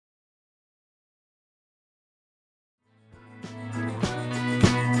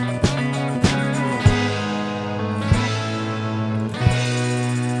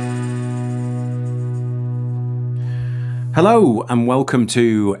Hello and welcome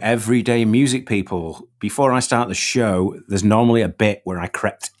to Everyday Music People. Before I start the show, there's normally a bit where I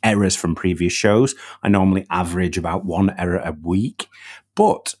correct errors from previous shows. I normally average about one error a week,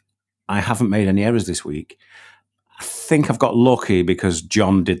 but I haven't made any errors this week. I think I've got lucky because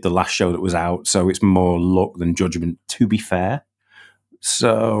John did the last show that was out, so it's more luck than judgment, to be fair.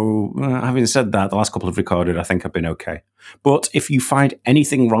 So, having said that, the last couple I've recorded, I think I've been okay. But if you find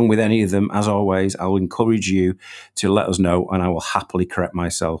anything wrong with any of them, as always, I will encourage you to let us know and I will happily correct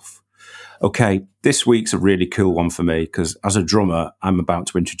myself. Okay, this week's a really cool one for me because as a drummer, I'm about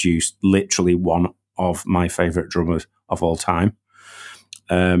to introduce literally one of my favourite drummers of all time.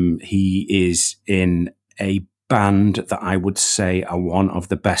 He is in a band that I would say are one of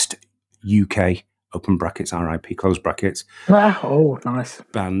the best UK open brackets, RIP, close brackets. Oh, nice.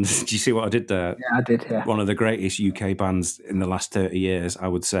 Bands. Do you see what I did there? Yeah, I did, yeah. One of the greatest UK bands in the last 30 years, I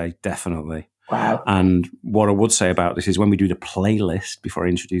would say, definitely. Wow. And what I would say about this is when we do the playlist, before I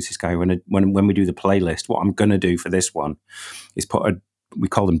introduce this guy, when we do the playlist, what I'm going to do for this one is we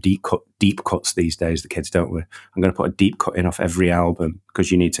call them deep cuts these days, the kids, don't we? I'm going to put a deep cut in off every album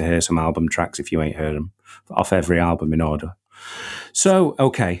because you need to hear some album tracks if you ain't heard them, off every album in order. So,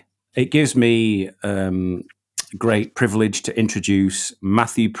 okay. It gives me great privilege to introduce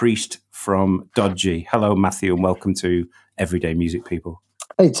Mathew Priest from Dodgy. Hello, Mathew, and welcome to Everyday Music People.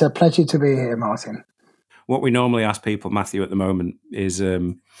 It's a pleasure to be here, Martin. What we normally ask people, Mathew, at the moment is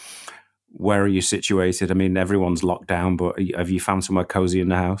where are you situated? I mean, everyone's locked down, but have you found somewhere cozy in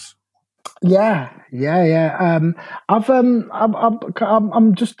the house? Yeah.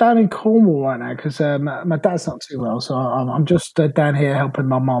 I'm just down in Cornwall right now because my dad's not too well, so I'm just down here helping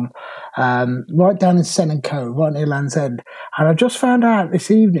my mum, right down in Senn & Co, right near Land's End. And I just found out this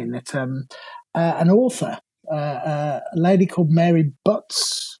evening that an author, a lady called Mary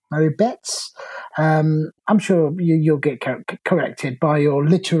Betts. I'm sure you'll get corrected by your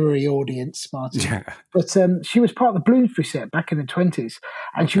literary audience, Martin. Yeah. But she was part of the Bloomsbury set back in the 20s,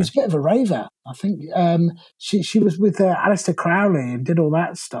 and she was a bit of a raver. I think she was with Aleister Crowley and did all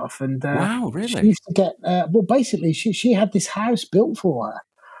that stuff. And wow, really? She used to get basically she had this house built for her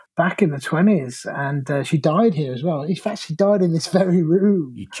back in the 20s, and she died here as well. In fact, she died in this very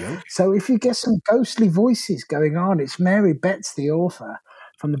room. You joke? So if you get some ghostly voices going on, it's Mary Betts, the author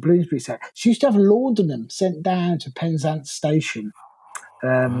from the Bloomsbury set. She used to have laudanum sent down to Penzance Station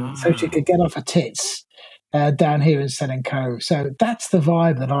so she could get off her tits down here in Senn & Co. So that's the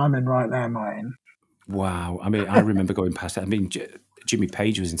vibe that I'm in right now, Martin. Wow. I mean, I remember going past it. I mean, Jimmy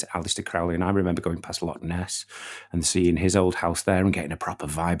Page was into Aleister Crowley, and I remember going past Loch Ness and seeing his old house there and getting a proper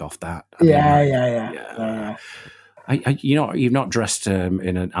vibe off that. Yeah. You've not dressed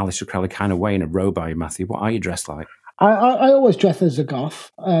in an Aleister Crowley kind of way in a robe, are you, Mathew? What are you dressed like? I always dress as a goth.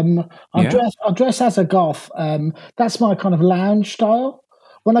 I dress as a goth. That's my kind of lounge style.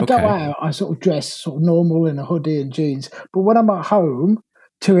 When I go out, I sort of dress sort of normal in a hoodie and jeans. But when I'm at home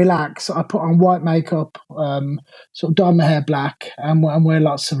to relax, I put on white makeup, sort of dye my hair black, and wear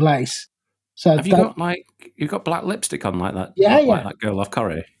lots of lace. So have you got black lipstick on like that? Yeah. Like that girl off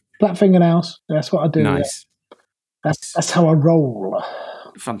Corrie. Black fingernails. That's what I do. Nice. Yeah. That's how I roll.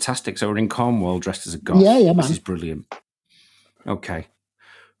 Fantastic. So we're in Cornwall dressed as a goth. Yeah, man. This is brilliant. Okay.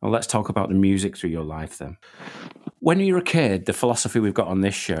 Well, let's talk about the music through your life then. When you're a kid, the philosophy we've got on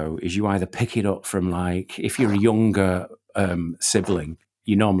this show is you either pick it up from if you're a younger sibling,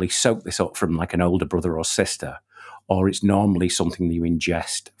 you normally soak this up from like an older brother or sister, or it's normally something that you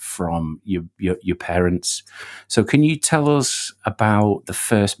ingest from your parents. So can you tell us about the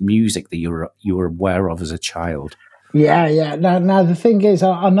first music that you were aware of as a child? Yeah. Now the thing is,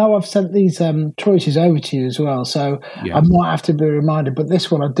 I know I've sent these choices over to you as well, so I might have to be reminded. But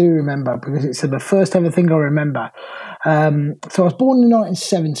this one I do remember because it's the first ever thing I remember. So I was born in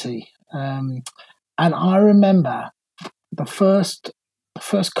 1970, and I remember the first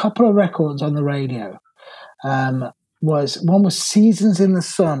couple of records on the radio. One was "Seasons in the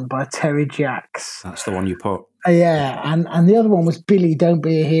Sun" by Terry Jacks. That's the one you put. Yeah, and the other one was "Billy, Don't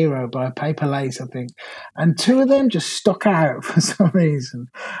Be a Hero" by Paper Lace, I think. And two of them just stuck out for some reason.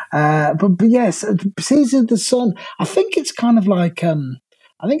 But yes, "Seasons of the Sun," I think it's kind of like, I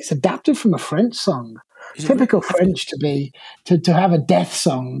think it's adapted from a French song. Typical French to have a death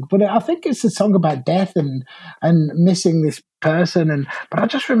song. But I think it's a song about death and missing this person. But I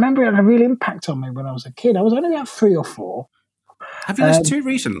just remember it had a real impact on me when I was a kid. I was only about 3 or 4. Have you listened to it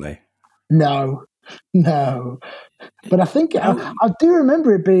recently? No. But I think I do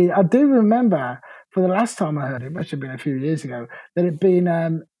remember it being. I do remember for the last time I heard it, must have been a few years ago, that it being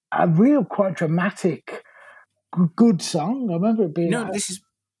a real quite dramatic, good song. I remember it being. No,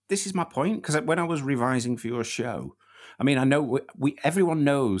 this is my point because when I was revising for your show, I mean, I know everyone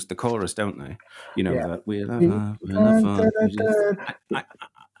knows the chorus, don't they? You know Yeah. that we'll Dun, have dun, fun. dun, dun.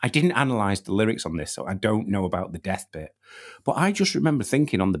 I didn't analyze the lyrics on this, so I don't know about the death bit. But I just remember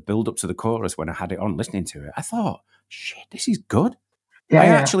thinking on the build up to the chorus when I had it on, listening to it, I thought, shit, this is good.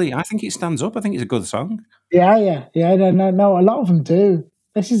 Yeah, yeah. I think it stands up. I think it's a good song. Yeah, yeah, yeah. No. A lot of them do.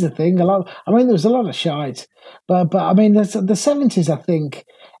 This is the thing. I mean, there was a lot of shite, but I mean, the '70s. I think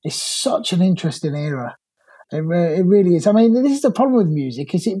is such an interesting era. It really is. I mean, this is the problem with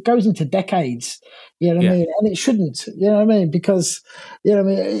music is it goes into decades. You know what I Yeah. mean? And it shouldn't. You know what I mean? Because you know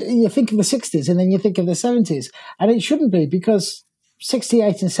what I mean. You think of the '60s and then you think of the '70s, and it shouldn't be because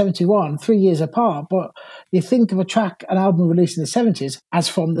 '68 and '71, 3 years apart. But you think of a track, an album released in the '70s as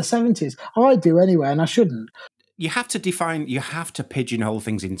from the '70s. I do anyway, and I shouldn't. You have to pigeonhole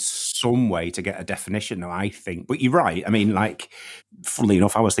things in some way to get a definition, though, I think. But you're right. I mean, like, funnily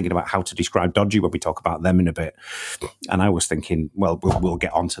enough, I was thinking about how to describe Dodgy when we talk about them in a bit. And I was thinking, well, we'll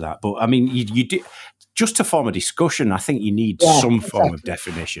get onto that. But I mean, you do, just to form a discussion, I think you need some form of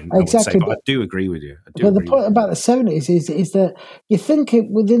definition, I would say. But I do agree with you. But the point about the '70s is that you think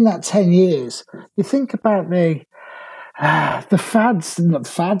within that 10 years, you think about the fads, not the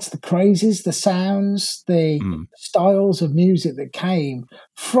fads, the crazes, the sounds, the styles of music that came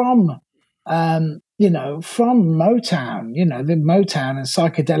from, from Motown, the Motown and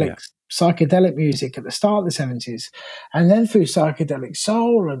psychedelic music at the start of the '70s, and then through psychedelic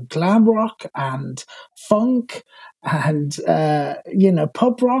soul and glam rock and funk and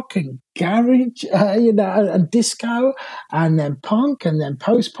pub rock and garage, and disco, and then punk, and then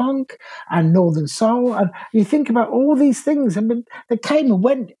post punk, and northern soul, and you think about all these things. I mean, they came and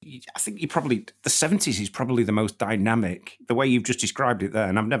went. I think the '70s is probably the most dynamic. The way you've just described it there,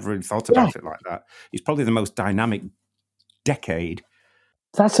 and I've never really thought about it like that. It's probably the most dynamic decade.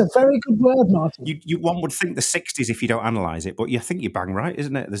 That's a very good word, Martin. One would think the '60s if you don't analyse it, but you think you're bang right,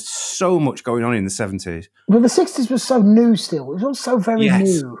 isn't it? There's so much going on in the '70s. Well, the '60s was so new still. It was all so very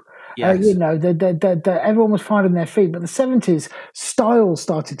new. Yes. Everyone was finding their feet, but the '70s styles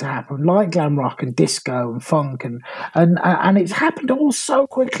started to happen, like glam rock and disco and funk, and it happened all so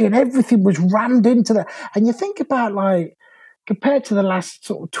quickly, and everything was rammed into that. And you think about compared to the last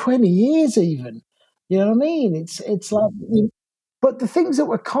sort of 20 years, even, you know what I mean? It's like. But the things that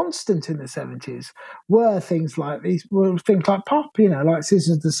were constant in the '70s were things like pop, like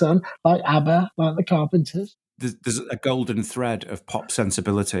Citizens of the Sun, like ABBA, like the Carpenters. There's a golden thread of pop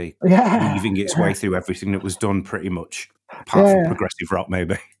sensibility weaving its way through everything that was done, pretty much, apart from progressive rock,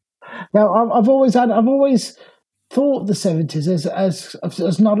 maybe. Now, I've always thought the '70s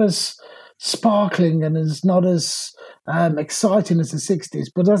as not as sparkling and as not as exciting as the '60s.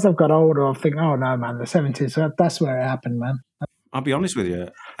 But as I've got older, I think, oh no, man, the '70s, that's where it happened, man. I'll be honest with you.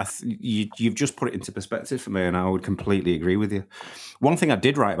 You've just put it into perspective for me, and I would completely agree with you. One thing I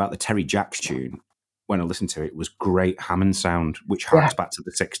did write about the Terry Jacks tune when I listened to it was great Hammond sound, which harks back to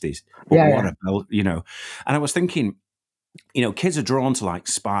the '60s. But what a belt, And I was thinking, kids are drawn to like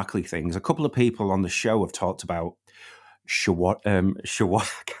sparkly things. A couple of people on the show have talked about Shawaddy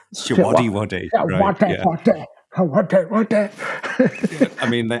Waddy. I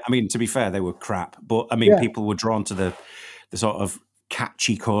mean, to be fair, they were crap, but I mean, people were drawn to the sort of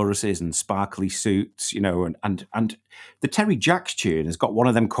catchy choruses and sparkly suits, and the Terry Jacks tune has got one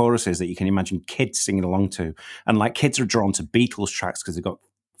of them choruses that you can imagine kids singing along to, and like kids are drawn to Beatles tracks because they've got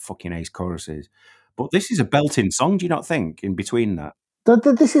fucking ace choruses. But this is a belting song, do you not think? In between that.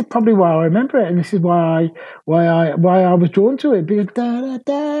 This is probably why I remember it, and this is why I was drawn to it. Because da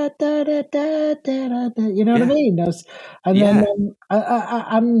da da da da da da, you know what I mean?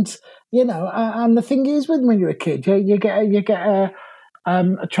 And the thing is, when you're a kid, you get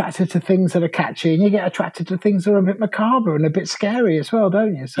attracted to things that are catchy, and you get attracted to things that are a bit macabre and a bit scary as well,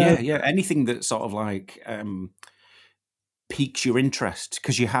 don't you? So anything that sort of like piques your interest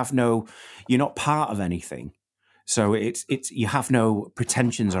because you're not part of anything. So it's you have no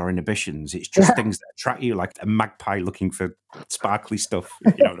pretensions or inhibitions. It's just things that attract you, like a magpie looking for sparkly stuff.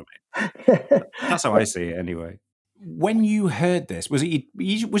 You know what I mean? That's how I see it, anyway. When you heard this, was it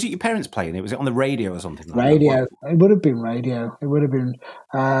your parents playing it? Was it on the radio or something? Radio. It would have been radio. It would have been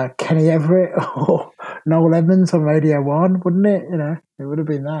Kenny Everett or Noel Edmonds on Radio 1, wouldn't it? It would have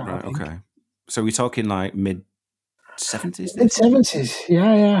been that. Right. Okay. So we're talking like mid '70s? Mid-'70s,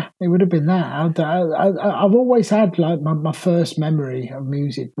 yeah. It would have been that. I've always had like my first memory of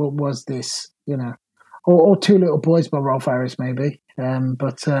music. What was this? Or Two Little Boys by Rolf Harris, maybe.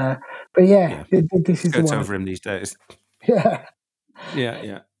 But yeah. This is the one. Over him these days. Yeah.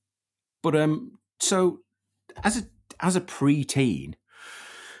 But so as a preteen,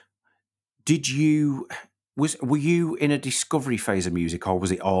 did you Were you in a discovery phase of music, or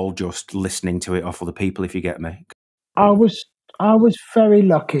was it all just listening to it off other people? If you get me, I was I was very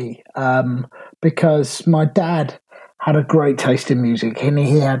lucky because my dad had a great taste in music, and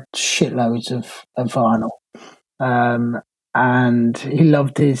he had shitloads of vinyl, um, and he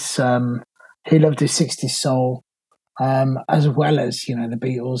loved his 60s soul, as well as the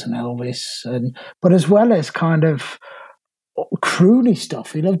Beatles and Elvis, and but as well as kind of croony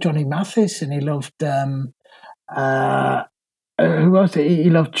stuff. He loved Johnny Mathis, and he loved uh, who else? He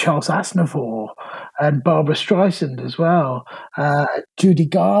loved Charles Aznavour and Barbara Streisand as well, Judy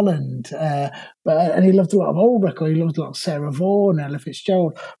Garland, and he loved a lot of old records. He loved a lot of Sarah Vaughan, Ella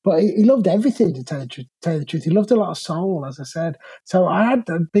Fitzgerald, but he loved everything. To tell you the truth, he loved a lot of soul, as I said. So I had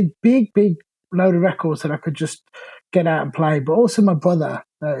a big load of records that I could just get out and play. But also my brother,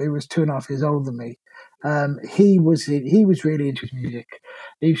 who was 2.5 years older than me, he was really into his music.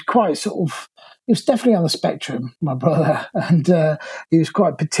 He was quite sort of he was definitely on the spectrum, my brother, and he was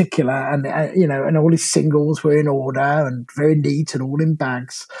quite particular, and and all his singles were in order and very neat and all in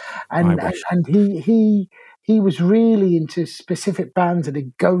bags, I and and, wish. and he was really into specific bands, and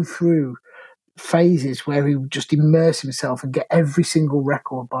he'd go through phases where he would just immerse himself and get every single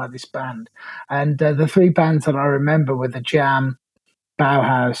record by this band. And the three bands that I remember were the Jam,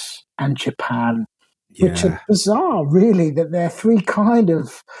 Bauhaus, and Japan, which are Yeah, bizarre, really, that they're three kind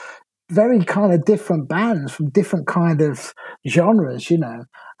of very kind of different bands from different kind of genres.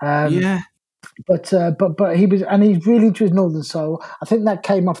 Um, yeah. but he's really into his Northern Soul. I think that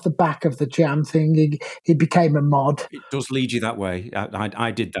came off the back of the Jam thing. He became a mod. It does lead you that way.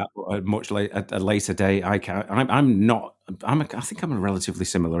 I did that much at a later date. I'm not. I think I'm a relatively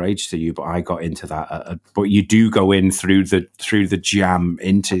similar age to you, but I got into that. But you do go in through the jam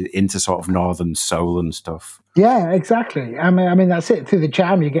into sort of northern soul and stuff. Yeah, exactly. I mean that's it. Through the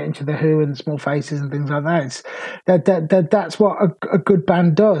Jam, you get into the Who and Small Faces and things like that. That's what a good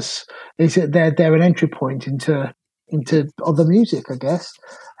band does. Is that they're an entry point into other music, I guess.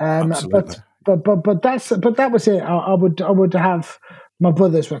 Absolutely. But that was it. I would have my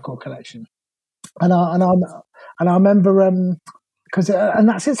brother's record collection, and I remember because and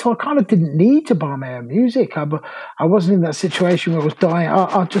that's it. So I kind of didn't need to buy my own music. I wasn't in that situation where I was dying.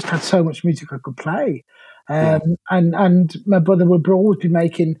 I just had so much music I could play, um, Yeah. and my brother would always be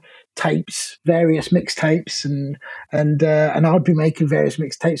making tapes, various mixtapes, and I'd be making various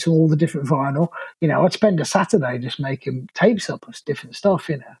mixtapes from all the different vinyl. I'd spend a Saturday just making tapes up of different stuff.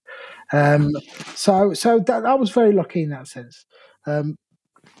 Yeah. So that I was very lucky in that sense. Um,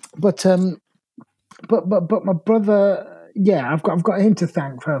 but but my brother, yeah, I've got him to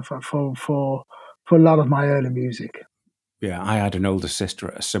thank for a lot of my early music. Yeah, I had an older sister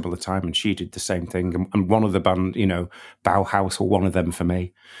at a similar time, and she did the same thing. And one of the band, Bauhaus, were one of them for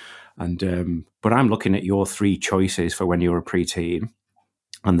me. And but I'm looking at your three choices for when you were a preteen,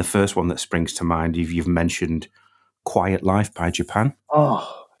 and the first one that springs to mind, you've mentioned "Quiet Life" by Japan.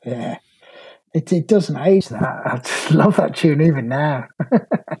 Oh yeah, it doesn't age that. I just love that tune even now.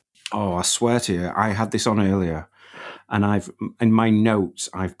 Oh, I swear to you, I had this on earlier, and I've in my notes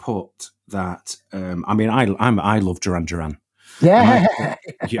I've put that. I mean, I love Duran Duran, and I put Yeah,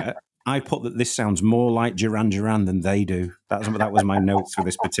 yeah. I put that this sounds more like Duran Duran than they do. That was my notes for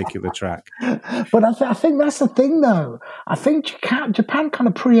this particular track. but I think that's the thing, though. I think Japan kind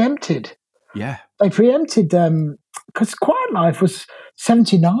of preempted. Yeah, They preempted because Quiet Life was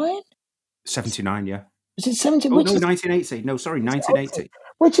 79. 79. Yeah. Was it 70? Oh Which no, is 1980. No, sorry, 1980.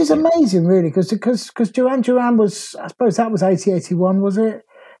 which is Yeah, amazing, really, because Duran Duran was, I suppose that was 80, 81, was it?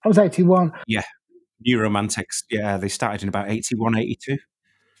 That was 81. yeah. New Romantics. Yeah, they started in about 81, 82.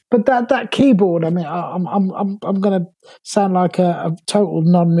 But that keyboard, I mean, I'm going to sound like a total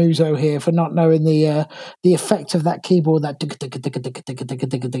non-muso here for not knowing the effect of that keyboard, that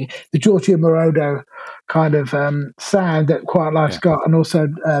the Giorgio Moroder kind of sound that Quiet Life's Yeah. got, and also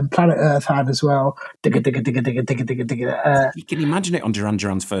Planet Earth had as well. Uh, You can imagine it on Duran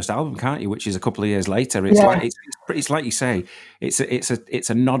Duran's first album, can't you? Which is a couple of years later. yeah, It's like you say, it's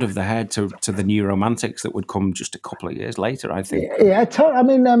a nod of the head to the New Romantics that would come just a couple of years later. I think. yeah. I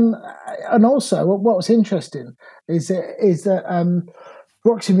mean, and also what was interesting is that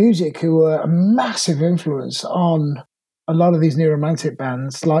Roxy Music, who were a massive influence on a lot of these new romantic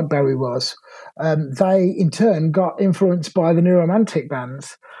bands, like Bowie was, they in turn got influenced by the new romantic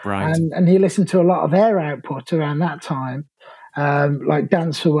bands, Right. and he listened to a lot of their output around that time, like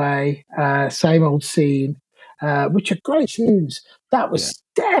Dance Away, Same Old Scene, which are great tunes. That Yeah. was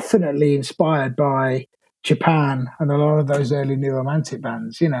definitely inspired by Japan and a lot of those early new romantic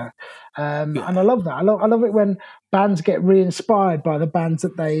bands, Yeah. and I love that. I love it when bands get re-inspired by the bands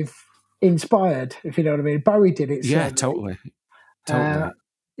that they've inspired, if you know what I mean. Bowie did it, Yeah, certainly. totally.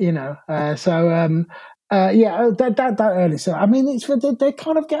 You know, that early. So I mean, they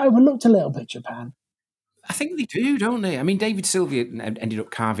kind of get overlooked a little bit, Japan. I think they do, don't they? I mean, David Sylvia ended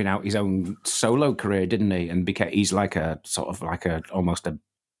up carving out his own solo career, didn't he? And he's like a sort of like almost a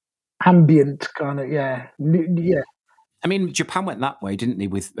Ambient kind of, yeah. I mean, Japan went that way, didn't they?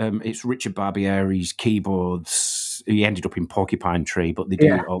 With it's Richard Barbieri's keyboards. He ended up in Porcupine Tree, but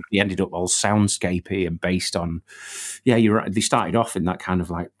he ended up all soundscapey and based on. Yeah, you're right. They started off in that kind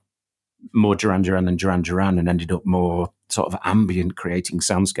of like more Duran Duran and Duran Duran, and ended up more sort of ambient, creating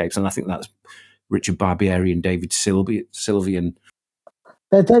soundscapes. And I think that's Richard Barbieri and David Sylvian.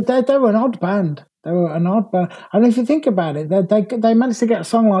 They were an odd band. They were an odd band. And if you think about it, they managed to get a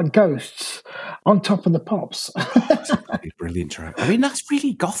song like Ghosts on top of the Pops. That's a brilliant track. I mean, that's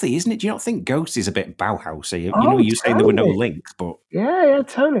really gothy, isn't it? Do you not think Ghosts is a bit Bauhausy? You're saying there were no links, but... Yeah,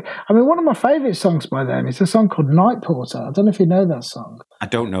 totally. I mean, one of my favourite songs by them is a song called Night Porter. I don't know if you know that song. I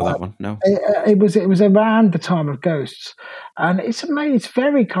don't know that one, no. It was around the time of Ghosts. And it's amazing. It's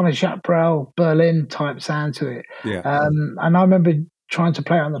very kind of Jacques Brel, Berlin type sound to it. Yeah. And I remember trying to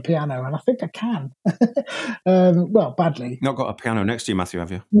play on the piano, and I think I can. Well, badly. Not got a piano next to you, Matthew,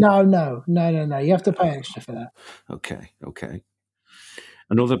 have you? No. You have to pay extra for that. Okay.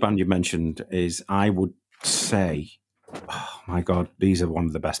 Another band you mentioned is, I would say, oh my God, these are one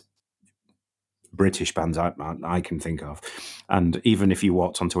of the best British bands I can think of. And even if you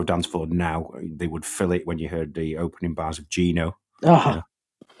walked onto a dance floor now, they would fill it when you heard the opening bars of Gino.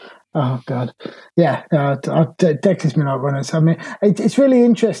 Oh God, yeah. Dexys Midnight Runners. I mean, it's really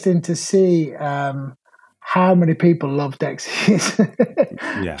interesting to see how many people love Dexys.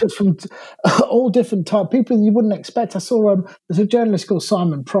 Yeah, just from all different type people you wouldn't expect. I saw there's a journalist called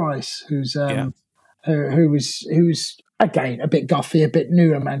Simon Price who's who was again a bit gothy, a bit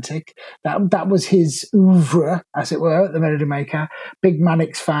new romantic. That was his oeuvre, as it were, at the Melody Maker. Big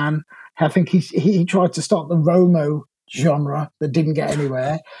Mannix fan. I think he tried to start the Romo genre that didn't get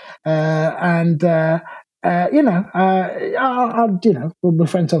anywhere, we're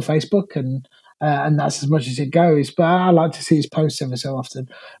friends on Facebook, and that's as much as it goes. But I like to see his posts every so often.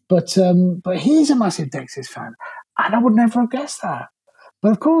 But he's a massive Dexys fan, and I would never have guessed that.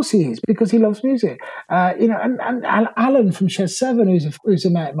 But of course he is, because he loves music. And Alan from Shed 7, who's a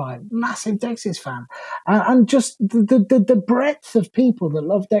mate of mine, massive Dexys fan, and just the breadth of people that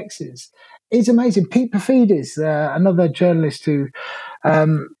love Dexys is amazing. Pete Perfides, another journalist who,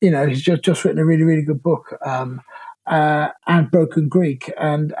 he's just written a really, really good book, and Broken Greek,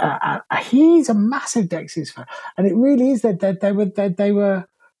 and he's a massive Dexys fan, and it really is that they were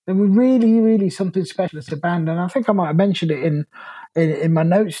really, really something special as a band. And I think I might have mentioned it in my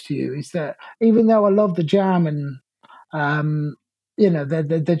notes to you, is that even though I love the Jam, and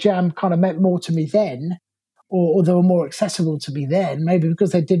the Jam kind of meant more to me then, or they were more accessible to me then, maybe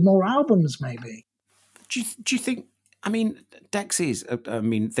because they did more albums, maybe. Do you think? I mean, Dexys. I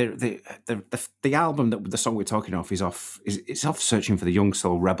mean, the album that the song we're talking of is off. It's off Searching for the Young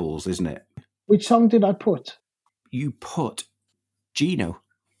Soul Rebels, isn't it? Which song did I put? You put Gino.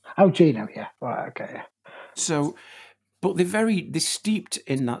 Oh, Gino, yeah. Right, okay, yeah. So, but they're steeped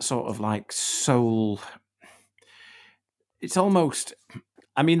in that sort of like soul. It's almost.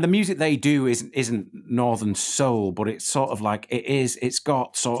 I mean, the music they do isn't Northern soul, but it's sort of like it's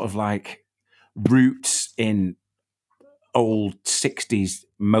got sort of like roots in old 60s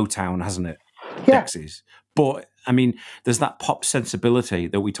Motown, hasn't it? Yeah. Dexys. But I mean, there's that pop sensibility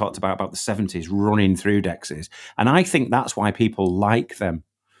that we talked about the 70s running through Dexys. And I think that's why people like them.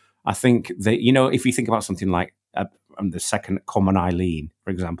 I think that, if you think about something like the second Come on Eileen, for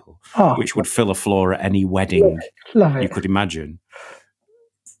example, which would fill a floor at any wedding you could imagine.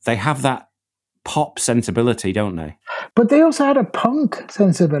 They have that pop sensibility, don't they? But they also had a punk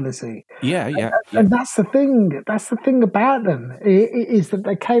sensibility. Yeah. And that's the thing. That's the thing about them, is that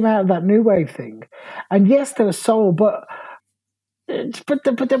they came out of that new wave thing. And yes, they were soul, but they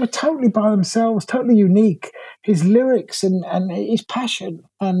were totally by themselves, totally unique. His lyrics and his passion,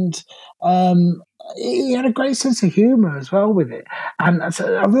 and he had a great sense of humor as well with it, and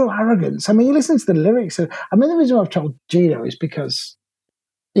a real arrogance. I mean, you listen to the lyrics. The reason why I've told Gino is because,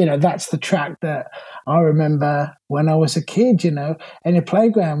 that's the track that I remember when I was a kid, in a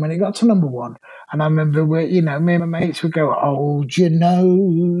playground when it got to number one. And I remember me and my mates would go, "Hold your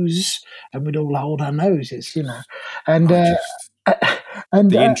nose," and we'd all hold our noses, And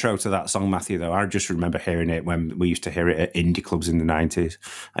the intro to that song, Matthew, though, I just remember hearing it when we used to hear it at indie clubs in the 90s.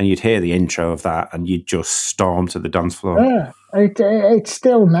 And you'd hear the intro of that and you'd just storm to the dance floor. Yeah. It's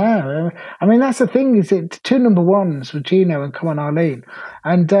still now. I mean, that's the thing. Is it two number ones with Gino and Come On Eileen,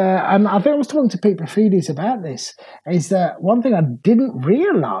 and I think I was talking to Pete Profides about this. Is that one thing I didn't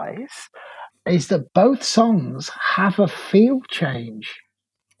realise is that both songs have a feel change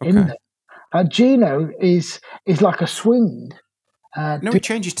in Okay. them. Gino is like a swing. No, it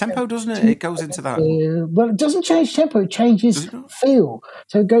changes tempo, doesn't it? It goes into that. Well, it doesn't change tempo; it Does changes it not? feel.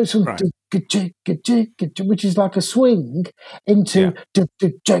 So it goes from Right. which is like a swing into Yeah.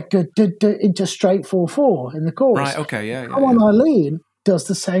 into straight 4/4 in the chorus. Right. Okay. Yeah. Yeah. Come On Yeah. Eileen does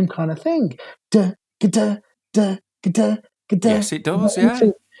the same kind of thing. Da, da, da, da, da, Yes, it does. Yeah.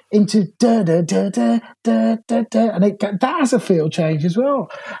 into da da da da da da da, and that has a feel change as well.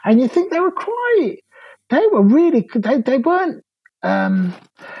 And you think they were really, um,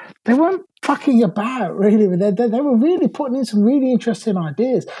 they weren't fucking about really. They were really putting in some really interesting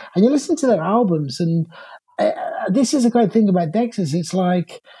ideas. And you listen to their albums, and this is a great thing about Dexys. It's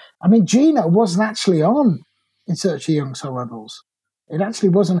like, I mean, Gino wasn't actually on In Search of Young Soul Rebels. It actually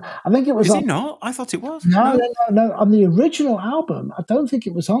wasn't. I think it was Is on. it not? I thought it was. No, No. no, no, no. On the original album, I don't think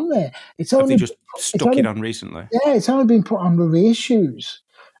it was on there. Have they just stuck it on recently? Yeah, it's only been put on the reissues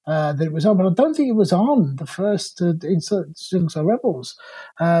that it was on, but I don't think it was on the first Insert Songs Are Rebels.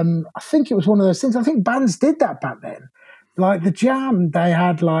 I think it was one of those things. I think bands did that back then. Like the Jam, they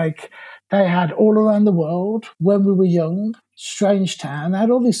had All Around the World, When We Were Young, Strange Town. They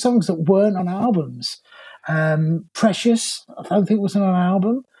had all these songs that weren't on albums. Precious, I don't think was on an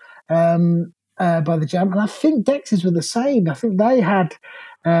album. By the Jam, and I think Dexys were the same. I think they had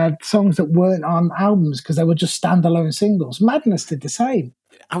songs that weren't on albums because they were just standalone singles. Madness did the same.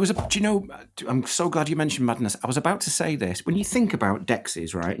 Do you know, I'm so glad you mentioned Madness. I was about to say this. When you think about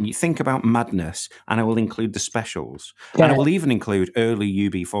Dexys, right, and you think about Madness, and I will include the specials, and I will even include early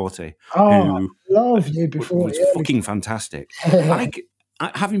UB40, who love you before was fucking fantastic.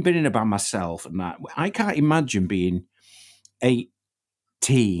 Having been in a band myself, and that, I can't imagine being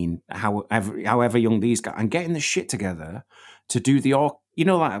 18, however young these guys, and getting the shit together to do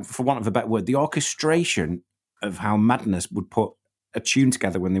like, for want of a better word, the orchestration of how Madness would put a tune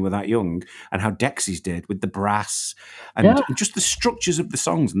together when they were that young, and how Dexys did with the brass and just the structures of the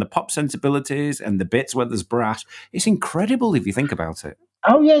songs and the pop sensibilities and the bits where there's brass. It's incredible if you think about it.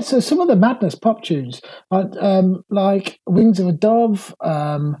 Oh yeah, so some of the Madness pop tunes, like Wings of a Dove,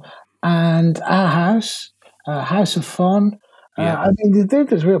 and Our House, House of Fun. I mean,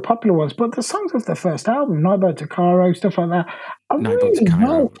 there's real popular ones, but the songs of the first album, Nightboat to Cairo, stuff like that, are really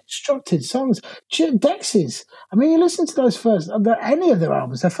well constructed songs. Dexys, I mean, you listen to those any of their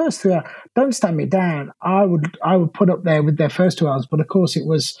albums, their first three, Don't Stand Me Down, I would put up there with their first two albums, but of course it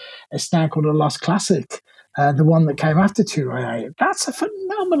was a now called a Lost Classic. The one that came after 288. That's a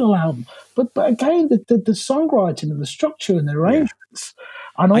phenomenal album. But again, the songwriting and the structure and the arrangements.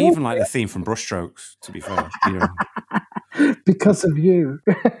 And I even like the theme from Brushstrokes, to be fair. Because of you.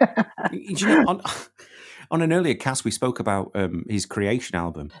 You know, on an earlier cast, we spoke about his Creation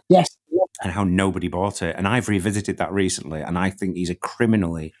album. Yes. And how nobody bought it. And I've revisited that recently, and I think he's a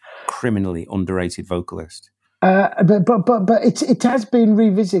criminally underrated vocalist. But it has been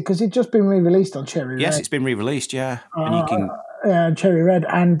revisited because it's just been re-released on Cherry Red. Yes, it's been re-released. Yeah, and you can Cherry Red,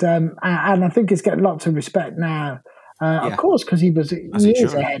 and I think it's getting lots of respect now. Of course, because he was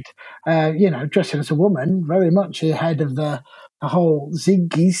years ahead. Dressing as a woman, very much ahead of the whole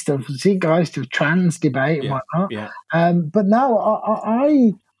Zeitgeist of trans debate and whatnot. Yeah. But no,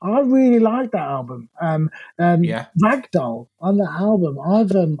 I really like that album. Ragdoll on that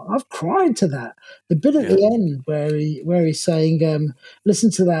album, I've cried to that. The bit at the end where he's saying, "Listen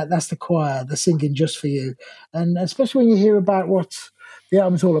to that. That's the choir. They're singing just for you." And especially when you hear about what the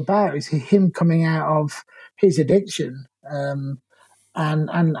album's all about, is him coming out of his addiction, and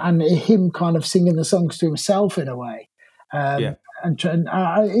him kind of singing the songs to himself in a way. And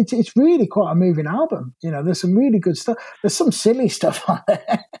it's really quite a moving album. There's some really good stuff. There's some silly stuff on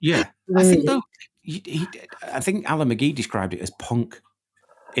there. Yeah, I think though, I think Alan McGee described it as punk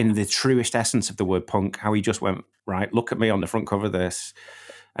in the truest essence of the word punk. How he just went, right, look at me on the front cover of this,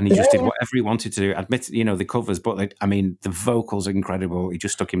 and he just did whatever he wanted to do. Admit, the covers, but the vocals are incredible. He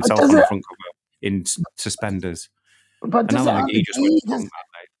just stuck himself on the front cover in suspenders. But Alan McGee just went punk that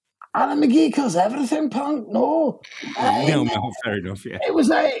night. Alan McGee calls everything punk. No, fair enough. Yeah, it was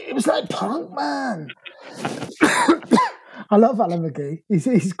like punk, man. I love Alan McGee.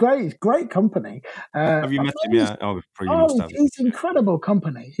 He's great. He's great company. Have you met him? Yeah. He's incredible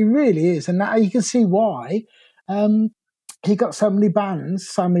company. He really is, and now you can see why. He got so many bands,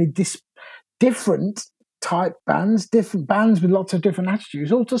 so many different type bands, different bands with lots of different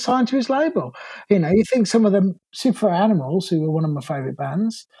attitudes, all to sign to his label. You think some of them, Super Animals, who were one of my favourite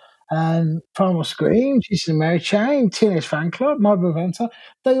bands, Primal Scream, Jesus and Mary Chain, Teenage Fan Club, My Brother Valentine,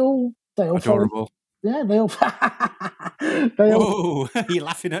 they all follow. Adorable. Yeah, they all. Whoa, you're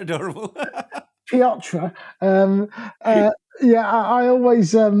laughing at adorable. Piotr. I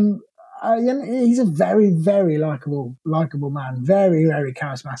always. He's a very, very likable man. Very, very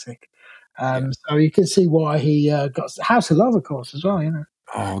charismatic. So you can see why he got House of Love, of course, as well.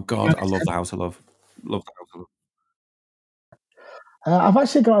 Oh God, I love the House of Love. Love the House of Love. I've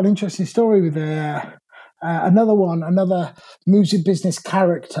actually got an interesting story with another music business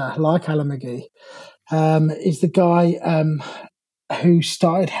character like Alan McGee. Is the guy who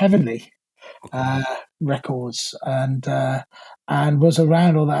started Heavenly Records and was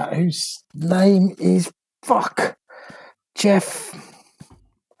around all that. Whose name is Jeff.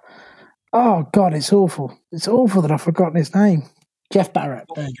 Oh God, it's awful. It's awful that I've forgotten his name. Jeff Barrett.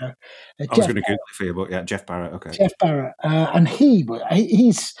 There you go. I was going to Google it for you, but yeah, Jeff Barrett. Okay. Jeff Barrett, and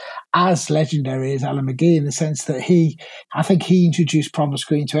he's as legendary as Alan McGee in the sense that I think he introduced Primal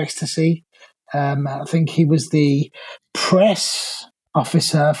Scream to ecstasy. I think he was the press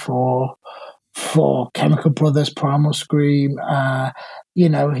officer for Chemical Brothers, Primal Scream.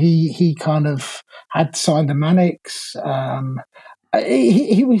 He kind of had signed the Manics.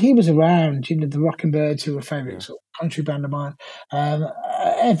 He was around, the Rockin' Birds, who were a favourite sort of country band of mine.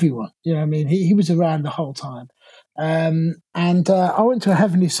 Everyone, I mean, he was around the whole time. And I went to a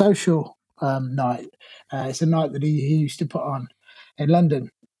Heavenly Social night. It's a night that he used to put on in London,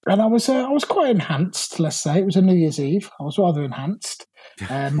 and I was quite enhanced. Let's say it was a New Year's Eve. I was rather enhanced.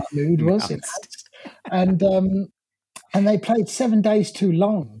 My mood was enhanced, and they played 7 Days Too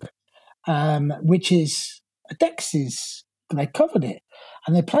Long, which is Dexys. They covered it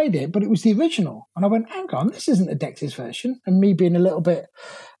and they played it, but it was the original. And I went, hang on, this isn't a Dexys version. And me being a little bit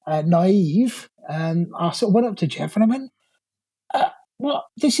naive, I sort of went up to Jeff and I went, "What?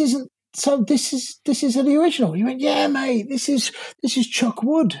 This isn't. So this is the original." He went, "Yeah, mate. This is Chuck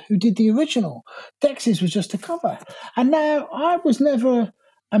Wood who did the original. Dexys was just a cover." And now I was never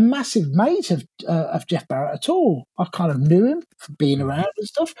a massive mate of Jeff Barrett at all. I kind of knew him for being around and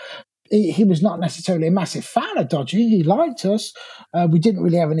stuff. He was not necessarily a massive fan of Dodgy. He liked us. We didn't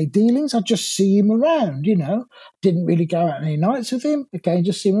really have any dealings. I'd just see him around, Didn't really go out any nights with him. Again,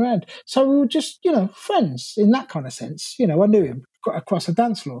 just see him around. So we were just, friends in that kind of sense. I knew him across the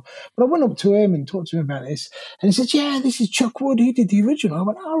dance floor. But I went up to him and talked to him about this. And he said, "Yeah, this is Chuck Wood. He did the original." I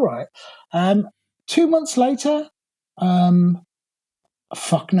went, "All right." 2 months later,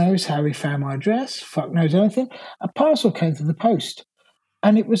 fuck knows how he found my address. Fuck knows anything. A parcel came to the post.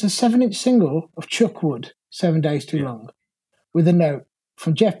 And it was a 7-inch single of Chuck Wood, 7 Days Too Long, with a note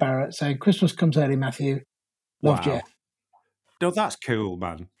from Jeff Barrett saying, "Christmas comes early, Matthew. Love, Jeff." No, that's cool,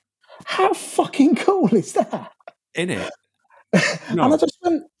 man. How fucking cool is that? Isn't it? No. And I just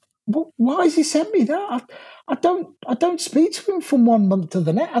went, why has he sent me that? I don't speak to him from 1 month to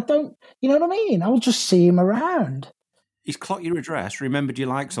the next. I don't, you know what I mean? I'll just see him around. He's clocked your address, remembered you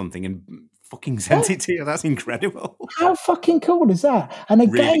like something, and fucking sent it to you. That's incredible. How fucking cool is that? And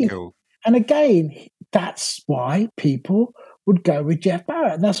again, really cool. And again, that's why people would go with Jeff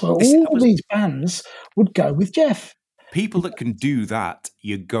Barrett. And that's why all these bands would go with Jeff. People that can do that,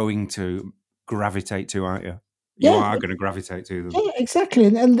 you're going to gravitate to, aren't you? You are going to gravitate to them. Yeah, exactly.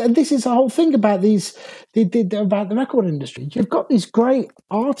 And this is the whole thing about about the record industry. You've got these great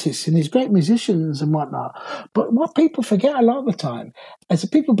artists and these great musicians and whatnot. But what people forget a lot of the time, as the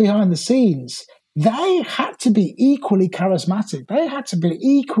people behind the scenes, they had to be equally charismatic. They had to be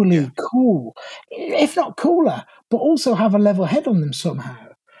equally cool, if not cooler, but also have a level head on them somehow.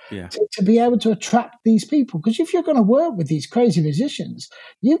 Yeah. To be able to attract these people. Because if you're going to work with these crazy musicians,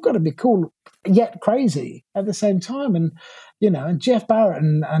 you've got to be cool yet crazy at the same time. And, and Jeff Barrett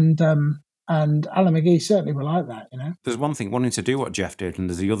and Alan McGee certainly were like that, There's one thing wanting to do what Jeff did, and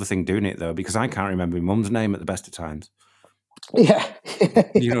there's the other thing doing it, though, because I can't remember my mum's name at the best of times. Yeah.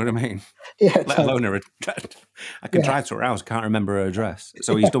 You know what I mean? Yeah. Let alone her address. I can drive to her house, can't remember her address.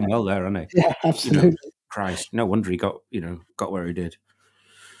 So he's done well there, hasn't he? Yeah, absolutely. Christ, no wonder he got where he did.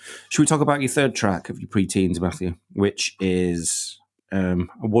 Should we talk about your third track of your pre-teens, Matthew, which is a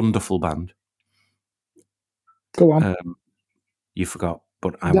wonderful band? Go on. You forgot,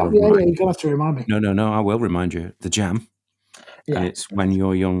 but I will remind you. You'll have to remind me. No, I will remind you. The Jam. Yeah. And it's When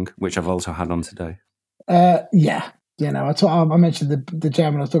You're Young, which I've also had on today. Yeah. I mentioned the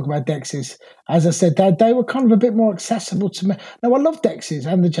jam when I was talking about Dexys. As I said, they were kind of a bit more accessible to me. Now, I love Dexys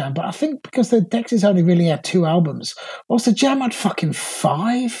and the jam, but I think because the Dexys only really had 2 albums, whilst the jam had fucking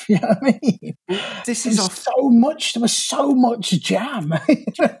 5. You know what I mean? Well, this There is was off. so much. There was so much jam.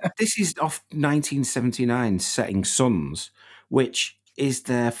 This is off 1979, Setting Suns, which is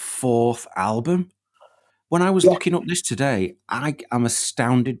their 4th album. When I was Yeah, looking up this today, I'm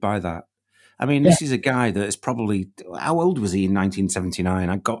astounded by that. I mean, yeah. this is a guy that is probably, how old was he in 1979?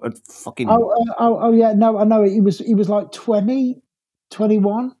 I got a fucking, Yeah. No, I know. He was like 20,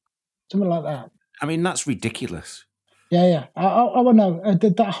 21, something like that. I mean, that's ridiculous. Yeah, yeah. I know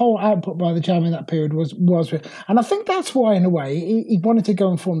that whole output by the Jam in that period was, and I think that's why, in a way, he wanted to go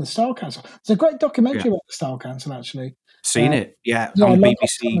and form the Style Council. There's a great Yeah. documentary about the Style Council, actually. Seen it, yeah, Yeah, on Lon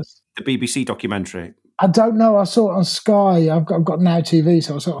BBC, Thomas. the BBC documentary. I don't know. I saw it on Sky. I've got Now TV,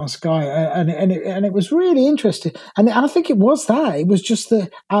 so I saw it on Sky, and it was really interesting. And I think it was that. It was just the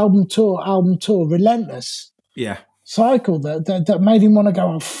album tour, relentless Yeah. cycle that made him want to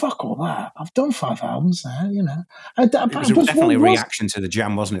go, oh, fuck all that. I've done 5 albums now, you know. It was definitely a reaction to the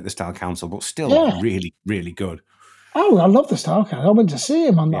Jam, wasn't it, the Style Council, but still Yeah. really, really good. Oh, I love the Style Council. I went to see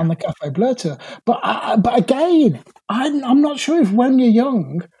him on the Cafe Bleu tour. But again, I'm not sure if When You're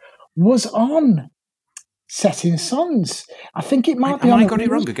Young was on Setting Suns. I think it might be Am on. I got it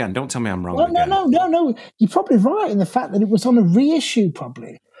wrong again? Don't tell me I'm wrong again. No. You're probably right in the fact that it was on a reissue,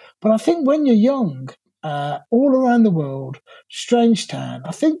 probably. But I think When You're Young, All Around the World, Strange Town,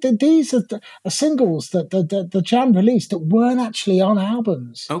 I think that these are singles that the Jam released that weren't actually on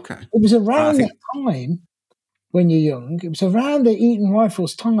albums. Okay. It was around that time. When You're Young, it was around the Eaton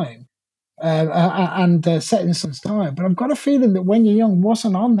Rifles time and Setting Sun's time. But I've got a feeling that When You're Young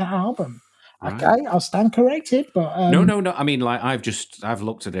wasn't on that album. Right. Okay, I'll stand corrected, but no. I mean, like I've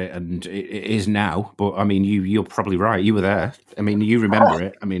looked at it, and it is now. But I mean, you're probably right. You were there. I mean, you remember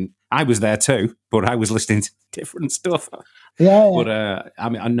it. I mean, I was there too, but I was listening to different stuff. Yeah. But I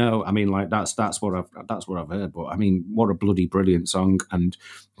mean, I know. I mean, like that's what I've heard. But I mean, what a bloody brilliant song! And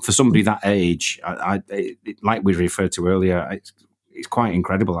for somebody that age, like we referred to earlier, it's quite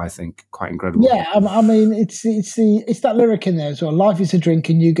incredible. I think quite incredible. Yeah, I mean, it's that lyric in there as well. Life is a drink,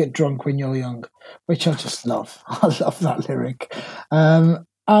 and you get drunk when you're young, which I just love. I love that lyric. And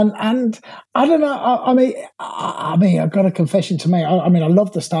I don't know. I mean, I've got a confession to make. I mean, I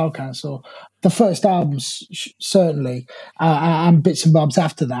love the Style Council. The first albums certainly, and bits and bobs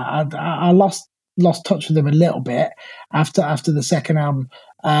after that. I lost touch with them a little bit after the second album,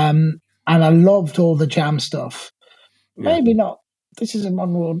 and I loved all the Jam stuff. Maybe not. This is a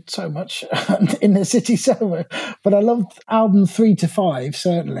Modern World so much in the city so, but I loved album 3 to 5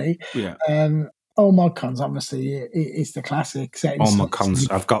 certainly. Yeah. All My Cons obviously is the classic. All My Cons,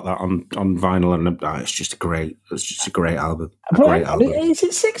 I've got that on vinyl, and it's just a great album. Is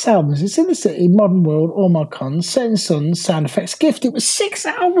it 6 albums? It's in the city, Modern World, All My Cons, Setting Sun, Sound Effects, Gift. It was 6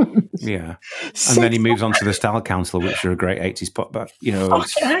 albums. Yeah, and then he moves on to the Style Council, which are a great 80s pop. But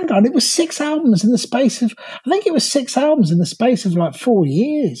hang on, it was 6 albums in the space of. I think it was 6 albums in the space of like 4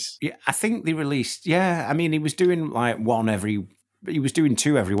 years. Yeah, I think they released. Yeah, I mean, he was doing like he was doing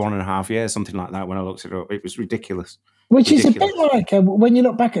 2 every 1.5 years, something like that. When I looked it up, it was ridiculous. Which is a bit like when you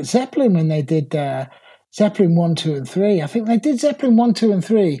look back at Zeppelin when they did Zeppelin 1, 2, and 3. I think they did Zeppelin 1, 2, and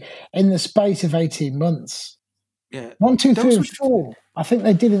 3 in the space of 18 months. Yeah, 1, 2, 3, and 4. I think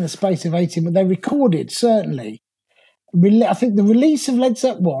they did in the space of 18 months. They recorded certainly. I think the release of Led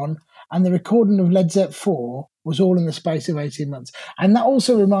Zepp 1 and the recording of Led Zepp 4 was all in the space of 18 months. And that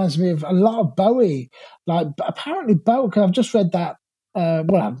also reminds me of a lot of Bowie. Like, apparently Bowie, because I've just read that.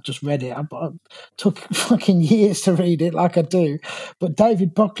 I've just read it. I took fucking years to read it, like I do. But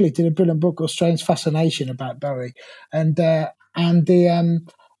David Buckley did a brilliant book called Strange Fascination about Bowie. And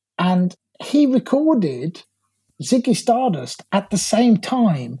he recorded Ziggy Stardust at the same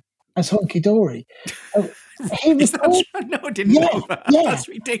time as Hunky Dory. Is that true? No, I didn't know that. Yeah. That's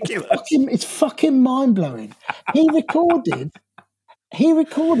ridiculous. It's fucking mind-blowing. He recorded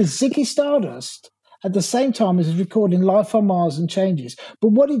Ziggy Stardust at the same time as he was recording Life on Mars and Changes. But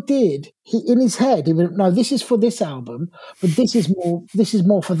what he did, in his head, he went, no, this is for this album, but this is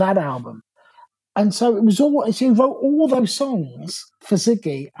more for that album. And so it was so he wrote all those songs for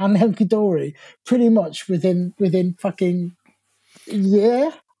Ziggy and Hunky Dory pretty much within fucking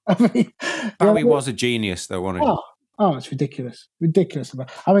year. I mean, Bowie was a genius, though, wasn't he? Oh, it's ridiculous.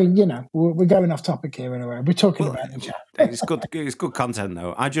 I mean, we're going off topic here anyway. We're talking about it. It's good content,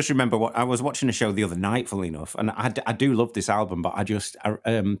 though. I just remember I was watching a show the other night, funnily enough, and I do love this album, but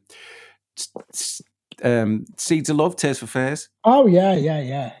Seeds of Love, Tears for Fears. Oh,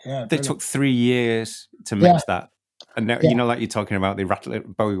 yeah. They took 3 years to mix that. And now, Yeah. like you're talking about,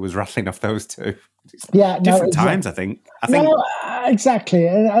 Bowie was rattling off those two. Yeah, Different times, I think. No, exactly,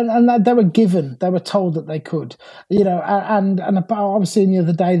 and they were given. They were told that they could, and I was seeing the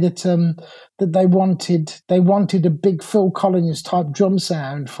other day that they wanted a big Phil Collins type drum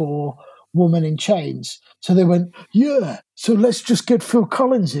sound for Woman in Chains. So they went, yeah. So let's just get Phil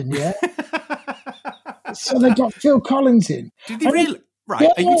Collins in, yeah. So they got Phil Collins in. Did they really? Right?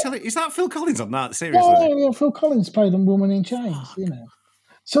 Yeah, Are you telling? Is that Phil Collins on that? Seriously? yeah. Phil Collins played on Woman in Chains,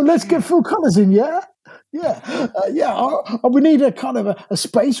 So let's get Phil Collins in, yeah? Yeah. We need a kind of a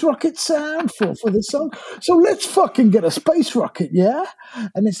space rocket sound for the song. So let's fucking get a space rocket, yeah?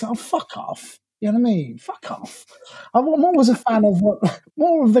 And it's like, fuck off. You know what I mean? Fuck off. I'm always a fan of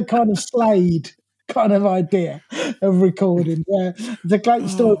more of the kind of Slade kind of idea of recording. Yeah, it's a great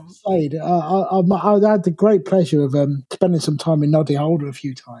story of Slade. I had the great pleasure of spending some time in Noddy Holder a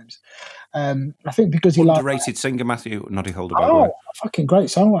few times. I think because he underrated singer Mathew Noddy Holder. A fucking great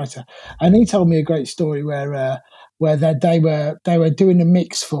songwriter, and he told me a great story where they were doing a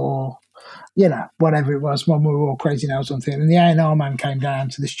mix for whatever it was when we were all crazy now or something, and the A&R man came down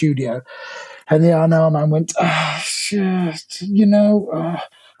to the studio, and the A&R man went, shit,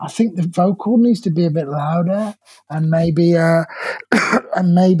 I think the vocal needs to be a bit louder, and maybe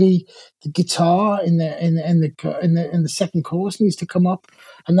and maybe the guitar in the second chorus needs to come up.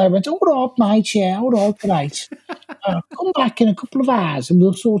 And they went, all right, mate, yeah, all right, great. Come back in a couple of hours and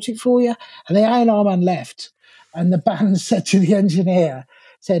we'll sort it for you. And the A&R man left, and the band said to the engineer,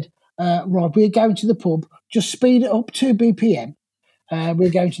 right, we're going to the pub, just speed it up 2 BPM.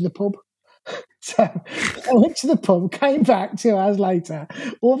 We're going to the pub. So I went to the pub, came back 2 hours later.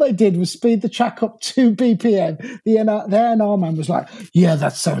 All they did was speed the track up 2 BPM. The A&R man was like, yeah,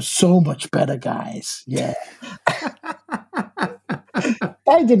 that sounds so much better, guys. Yeah.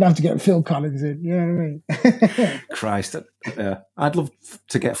 They didn't have to get Phil Collins in, you know what I mean? Christ. I'd love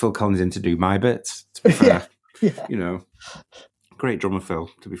to get Phil Collins in to do my bits, to be fair. Yeah. Great drummer,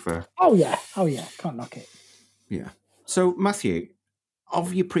 Phil, to be fair. Oh, yeah. Can't knock it. Yeah. So, Mathew,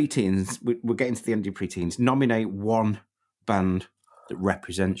 of your preteens, we're getting to the end of your preteens, nominate one band that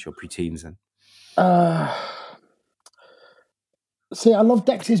represents your preteens then. See, I love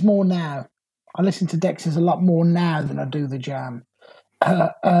Dexys more now. I listen to Dexys a lot more now than I do the Jam.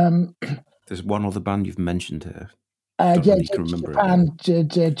 There's one other band you've mentioned here. Japan,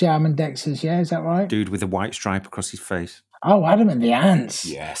 Jam and Dexys, yeah, is that right? Dude with a white stripe across his face. Oh, Adam and the Ants.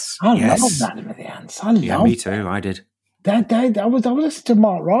 Yes. I love Adam and the Ants. Yeah, me too. I did. I was listening to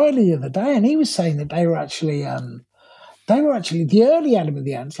Mark Riley the other day, and he was saying that they were actually the early Adam and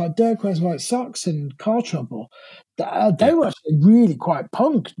the Ants, like Dirk Wears White Socks and Car Trouble. They were actually really quite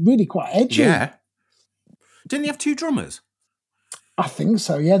punk, really quite edgy. Yeah. Didn't they have 2 drummers? I think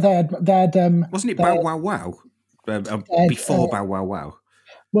so. Yeah, they had. Wasn't it Bow Wow Wow? Before Bow Wow Wow.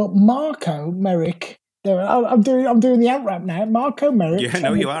 Well, Marco Merrick. I'm doing the Ant rap now. Marco Merrick. Yeah,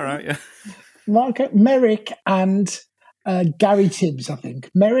 no, you are right. Yeah. Marco Merrick and Gary Tibbs. I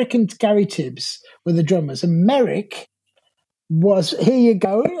think Merrick and Gary Tibbs were the drummers, and Merrick was. Here you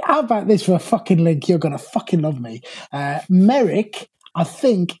go. How about this for a fucking link? You're gonna fucking love me. Merrick, I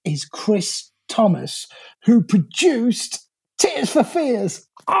think, is Chris Thomas, who produced Tears for Fears.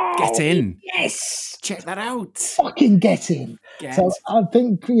 Oh, get in. Yes. Check that out. Fucking get in. So I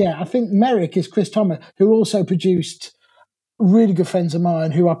think Merrick is Chris Thomas, who also produced really good friends of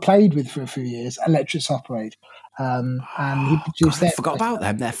mine who I played with for a few years, Electric Operate. And he produced I forgot about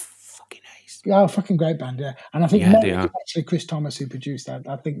them. They're fucking ace. Oh, fucking great band, yeah. And I think Merrick is actually Chris Thomas who produced that.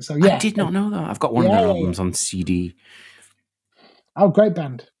 I think so, yeah. I did not know that. I've got one of their albums on CD. Oh, great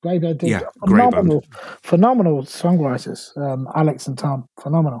band. Great band. Yeah, great band. Phenomenal songwriters. Alex and Tom.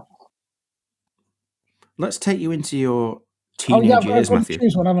 Phenomenal. Let's take you into your teenage years, Mathew.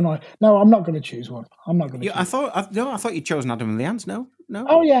 Choose one, haven't I? No, I'm not going to choose one. I'm not going to. I thought you'd chosen Adam and the Ants. No.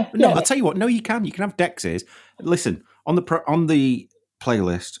 Oh yeah. No, I'll tell you what. No, you can. You can have Dexys. Listen, on the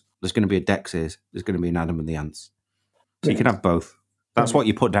playlist, there's going to be a Dexys. There's going to be an Adam and the Ants. So you can have both. That's what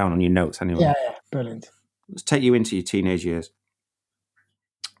you put down on your notes, anyway. Yeah, brilliant. Let's take you into your teenage years.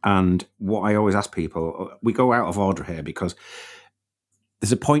 And what I always ask people, we go out of order here because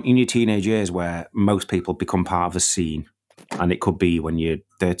there's a point in your teenage years where most people become part of a scene. And it could be when you're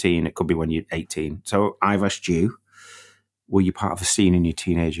 13, it could be when you're 18. So I've asked you, were you part of a scene in your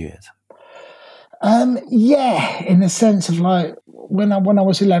teenage years? Yeah, in the sense of like when I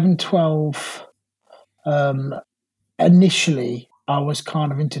was 11, 12, initially I was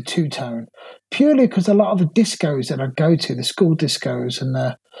kind of into two-tone, purely because a lot of the discos that I go to, the school discos and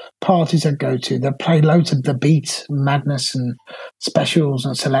the parties I go to, they play loads of the Beat, Madness and Specials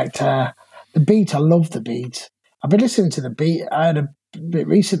and Selector. The Beat, I love the Beat. I've been listening to the beat. I had a bit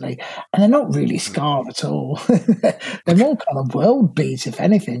recently, and they're not really ska at all. They're more kind of world beats, if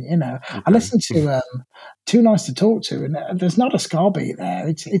anything. I Okay. listened to Too Nice to Talk To, and there's not a ska beat there.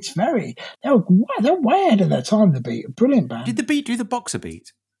 It's very they're way ahead of their time. The beat, brilliant band. Did the beat do the boxer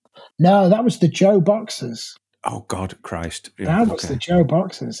beat? No, that was the Joe Boxers. Oh God, Christ! That was the Joe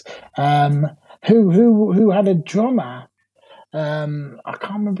Boxers. Who had a drummer. I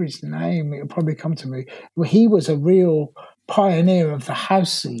can't remember his name. It'll probably come to me. Well, he was a real pioneer of the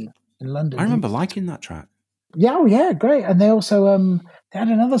house scene in London. I remember liking that track. Yeah, oh yeah, great. And they also they had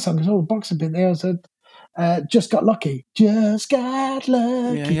another song. It was all the boxer bit. They also Just Got Lucky. Just Got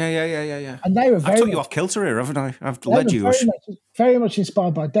Lucky. Yeah. And they were I've took you off kilter here, haven't I? I've led you. Very much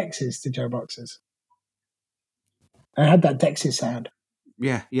inspired by Dexys, the Joe Boxers. They had that Dexys sound.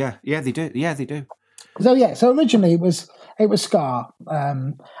 Yeah, they do. Yeah, they do. So originally it was ska,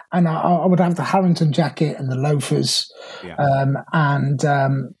 and I would have the Harrington jacket and the loafers, and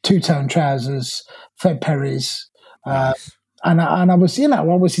two-tone trousers, Fred Perry's, Nice. and I was, I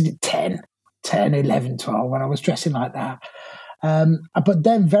was 10, 11, 12 when I was dressing like that. But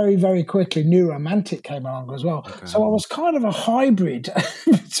then very, very quickly, New Romantic came along as well. Okay. So I was kind of a hybrid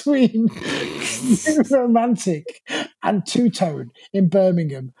between New Romantic and Two Tone in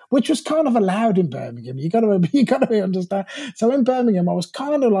Birmingham, which was kind of allowed in Birmingham. You got to understand. So in Birmingham, I was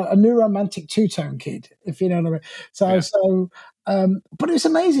kind of like a New Romantic Two Tone kid, if you know what I mean. But it was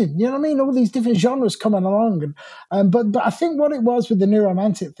amazing. You know what I mean? All these different genres coming along, and but I think what it was with the New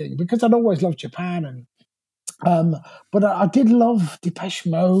Romantic thing, because I'd always loved Japan and. But I did love Depeche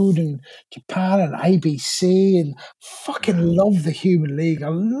Mode and Japan and ABC and fucking love the Human League. I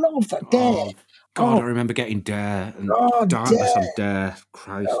love that. Dare. God, I remember getting Dare and Darkness on Dare.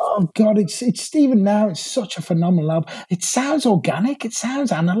 Christ. Oh God, it's even now. It's such a phenomenal album. It sounds organic. It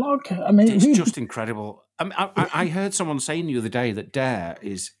sounds analog. I mean, it's just incredible. I heard someone saying the other day that Dare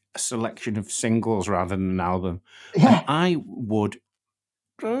is a selection of singles rather than an album. Yeah, and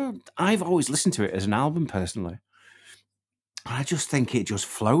I've always listened to it as an album personally. I just think it just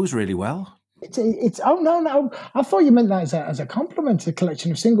flows really well. It's oh no! I thought you meant that as a compliment to a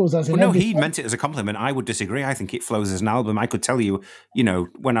collection of singles. He meant it as a compliment. I would disagree. I think it flows as an album. I could tell you,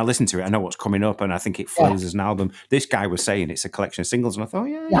 when I listen to it, I know what's coming up, and I think it flows as an album. This guy was saying it's a collection of singles, and I thought,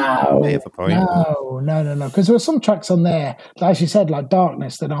 they have a point. No, because there were some tracks on there, as you said, like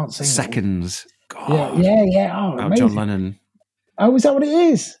Darkness, that aren't singles. Seconds. God. Yeah. Oh, about John Lennon. Oh, is that what it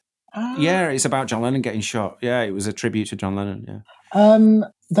is? Yeah, it's about John Lennon getting shot. Yeah, it was a tribute to John Lennon. Yeah.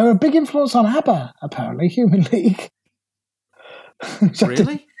 They were a big influence on ABBA, apparently. Human League.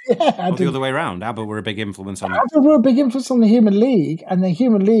 Really? Yeah. Or the other way around. ABBA were a big influence on. ABBA were a big influence on the Human League, and the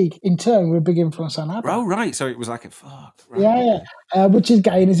Human League, in turn, were a big influence on ABBA. Oh, right. So it was like a fuck. Right. Yeah. Which is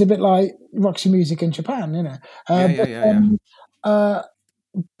a bit like Roxy Music in Japan, So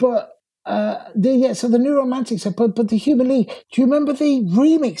the New Romantics, but the Human League. Do you remember the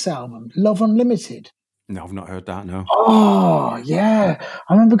remix album, Love Unlimited? No, I've not heard that. No. Oh yeah,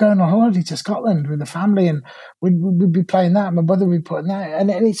 I remember going on holiday to Scotland with the family, and we'd be playing that. My brother would be putting that, and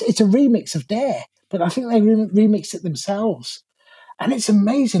it's a remix of Dare, but I think they remixed it themselves, and it's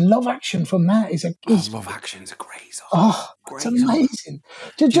amazing. Love Action from that is Love Action's a great song. Oh, it's amazing.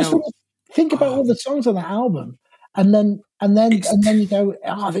 Just think about all the songs on that album. And then you go,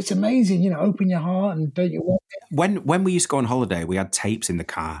 it's amazing, Open Your Heart and Don't You Want It. When we used to go on holiday, we had tapes in the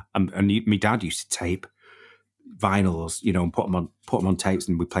car, and my dad used to tape vinyls, and put them on tapes,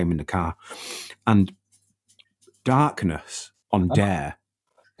 and we'd play them in the car. And Darkness on Dare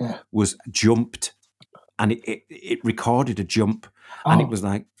was jumped, and it recorded a jump, and it was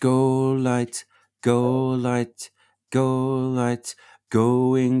like, go light, go light, go light,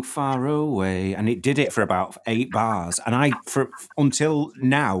 going far away, and it did it for about 8 bars. And until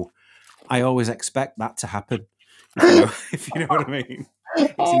now, I always expect that to happen. If you know what I mean,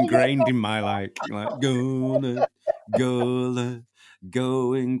 it's ingrained in my like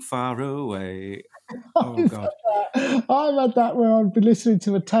going far away. Oh God, I've had that where I'd be listening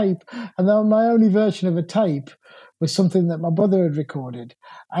to a tape, and then my only version of a tape was something that my brother had recorded,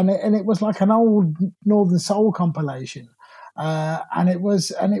 and it was like an old Northern Soul compilation. And it was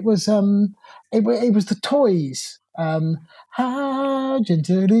the Toys. How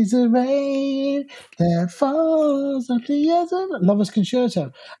gentle is the rain that falls on the other Lover's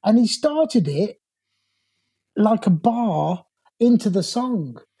Concerto, and he started it like a bar into the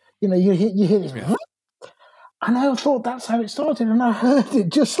song. You hear it, and I thought that's how it started, and I heard it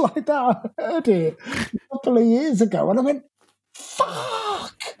just like that. I heard it a couple of years ago, and I went,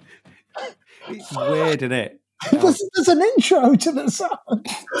 "Fuck!" It's weird, isn't it? There's an intro to the song.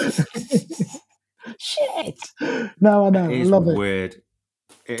 Shit. No, I It know. I is love it. weird.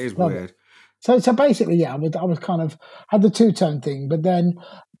 It is Love it. weird. So basically, yeah, I was kind of had the two tone thing, but then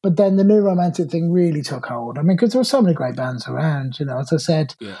the new romantic thing really took hold. I mean, because there were so many great bands around. You know, as I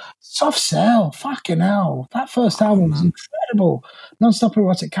said, Yeah. Soft Cell, fucking hell, that first Oh album was man. incredible. Non-stop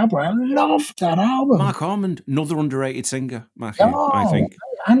erotic cabaret. I loved that album. Mark Ormond, another underrated singer, Matthew, I Oh, think.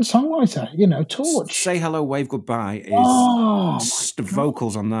 and songwriter, you know, Torch. Say Hello, Wave Goodbye is Oh my the god!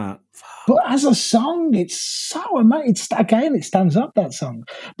 vocals on that. But as a song, it's so amazing. It's, again, it stands up, that song.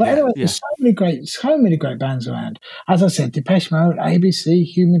 But Yeah, anyway, yeah. there's so many great bands around. As I said, Depeche Mode, ABC,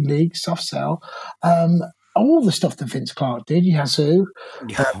 Human League, Soft Cell, all the stuff that Vince Clarke did, Yazoo,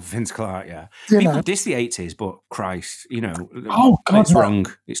 Yeah, Vince Clarke, yeah. you People know. diss the 80s, but Christ, Oh God, it's no. wrong.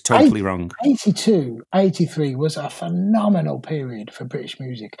 It's totally wrong. 82, 83 was a phenomenal period for British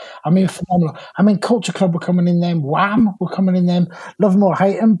music. I mean, Yeah. phenomenal. I mean, Culture Club were coming in them, Wham were coming in them, love 'em or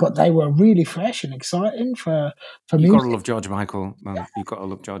hate them, but they were really fresh and exciting for You got to music. love George Michael, man. You got to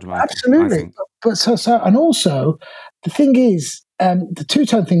love George Michael, I Absolutely. think. But and also, the thing is, the two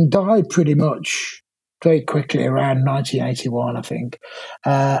tone thing died pretty much very quickly around 1981, I think.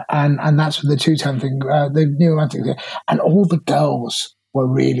 And that's when the two tone thing, the new romantic thing, and all the girls were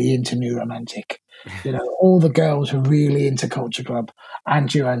really into new romantic. You know, all the girls were really into Culture Club and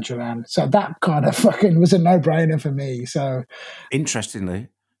Duran Duran. So that kind of fucking was a no brainer for me. So, Interestingly,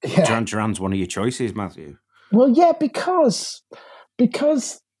 yeah. Duran Duran's one of your choices, Matthew. Well, yeah, because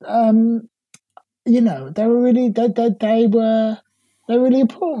you know, they were really they were really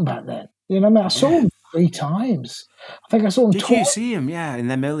important back then. You know, what I mean, I saw Yeah. them 3 times. I think I saw them Did you twice. see him? Yeah, in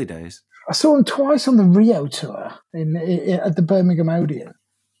them early days. I saw them twice on the Rio tour at the Birmingham Odeon.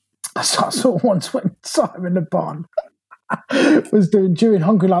 I saw once when Simon Le Bon was doing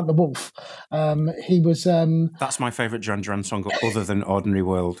 "Hungry Like the Wolf." He was. That's my favourite Duran Duran song, other than "Ordinary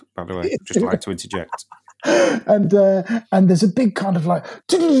World." By the way, just like to interject. And there's a big kind of like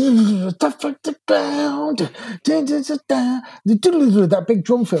that big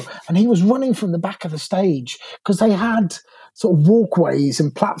drum fill, and he was running from the back of the stage because they had sort of walkways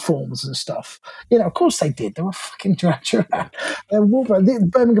and platforms and stuff. You know, of course they did. They were fucking dragged around. The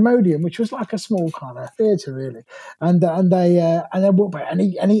Birmingham Odeon, which was like a small kind of theatre, really, and they walked by, and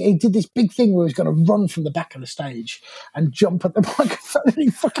he did this big thing where he was going to run from the back of the stage and jump at the microphone, and he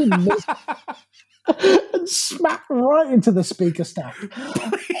fucking missed. And smacked right into the speaker stack. And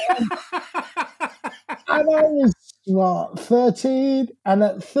I was, what, 13? And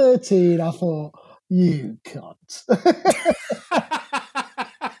at 13, I thought, you cunt.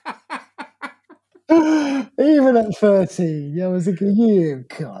 Even at 13, I was thinking, you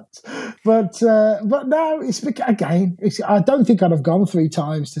cunt. But now, I don't think I'd have gone 3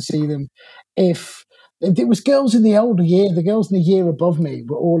 times to see them if it was girls in the older year. The girls in the year above me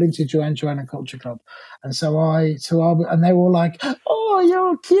were all into Duran Duran and Culture Club, and and they were all like, "Oh,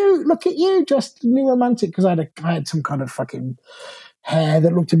 you're cute! Look at you, just new romantic." Because I had some kind of fucking hair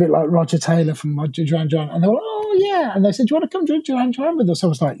that looked a bit like Roger Taylor from Duran Duran, and they were, "Oh yeah," and they said, "Do you want to come to Duran Duran with us?" I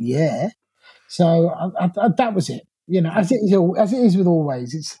was like, "Yeah." So that was it. You know, as it is with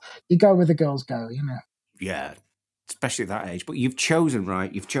always, it's you go where the girls go. You know. Yeah, especially at that age. But you've chosen,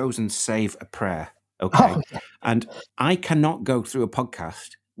 right? You've chosen Save a Prayer. Okay. Oh, yeah. And I cannot go through a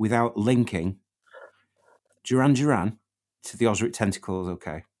podcast without linking Duran Duran to the Osric Tentacles,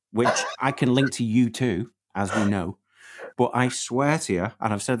 okay? Which I can link to you too, as we know. But I swear to you,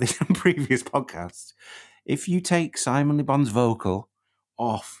 and I've said this on previous podcasts, if you take Simon Le Bon's vocal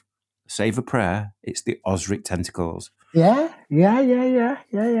off Save a Prayer, it's the Osric Tentacles. Yeah. I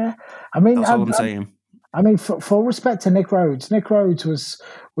mean, that's all I'm saying. I mean, full respect to Nick Rhodes. Nick Rhodes was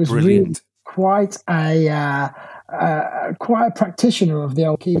Brilliant. Really quite a practitioner of the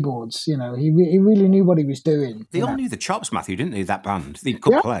old keyboards. You know, he really knew what he was doing. They all knew the chops, Matthew, didn't they? That band, they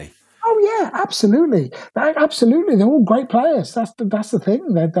could play. Oh yeah, absolutely, absolutely. They're all great players. That's the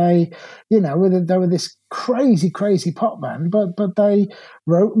thing that they, you know, they were this crazy pop band, but they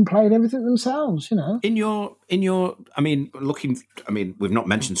wrote and played everything themselves. You know, in your, I mean, we've not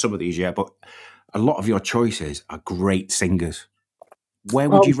mentioned some of these yet, but a lot of your choices are great singers.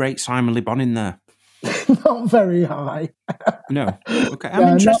 Where would you rate Simon Le Bon in there? Not very high. No. Okay.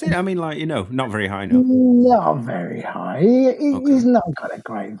 I'm interested. I mean, like, you know, not very high, no. Not very high. He's not got a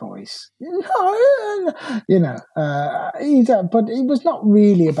great voice. No, you know, but it was not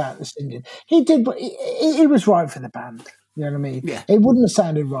really about the singing. He did, but he was right for the band. You know what I mean? Yeah. It wouldn't have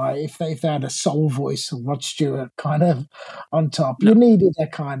sounded right if they had a soul voice of Rod Stewart kind of on top. No. You needed a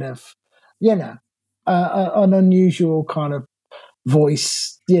kind of, you know, an unusual kind of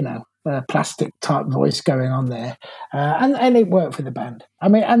voice, you know, plastic type voice going on there, and it worked for the band. I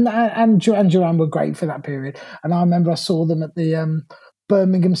mean, and Duran were great for that period. And I remember I saw them at the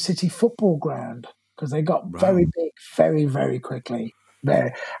Birmingham City football ground because they got very big, very very quickly.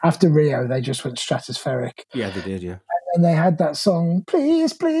 There after Rio, they just went stratospheric. Yeah, they did. Yeah, and they had that song,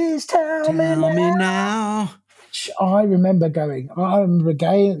 "Please, please tell me now." I remember going. I remember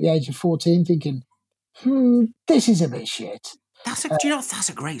again at the age of 14 thinking, this is a bit shit. Do you know that's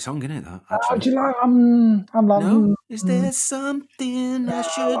a great song, isn't it? That actually. Do you like? I'm like, no. Is there something I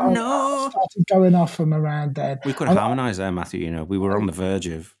should know? I started going off from around then. We could harmonise there, Matthew. You know, we were on the verge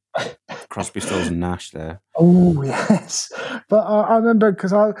of Crosby, Stills, and Nash there. Oh yes, but I remember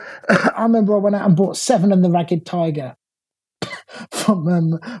because I remember I went out and bought Seven and the Ragged Tiger from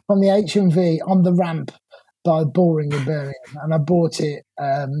the HMV on the ramp by Boring in Birmingham, and I bought it.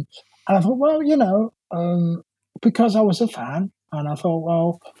 And I thought, well, you know, because I was a fan, and I thought,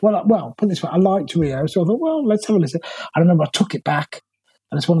 well, put it this way, I liked Rio, so I thought, well, let's have a listen. I remember I took it back,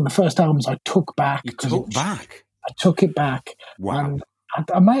 and it's one of the first albums I took back. You took back? I took it back. Wow. And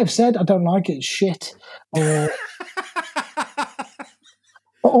I may have said I don't like it, it's shit. Or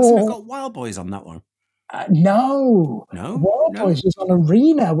Hasn't it got Wild Boys on that one? No. No? Wild Boys was on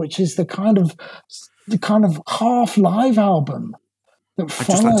Arena, which is the kind of half live album. I'd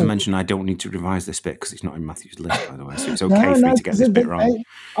just like to mention I don't need to revise this bit because it's not in Matthew's list, by the way, so it's okay for me to get this bit wrong.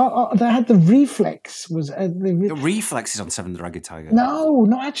 They had the Reflex. The Reflex is on Seven the Ragged Tiger. No,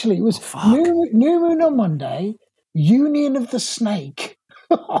 not actually. It was New Moon on Monday, Union of the Snake.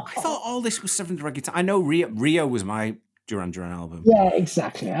 I thought all this was Seven the Ragged Tiger. I know Rio was my Duran Duran album. Yeah,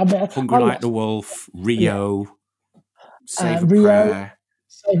 exactly. I mean, Hungry Like the Wolf, Rio, Save a Rio, Prayer.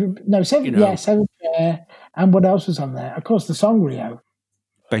 Save a Prayer. And what else was on there? Of course, the song Rio.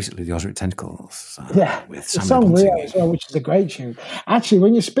 Basically, the Ozric Tentacles. With the song Rio as well, which is a great tune. Actually,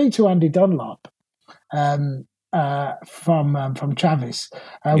 when you speak to Andy Dunlop from Travis,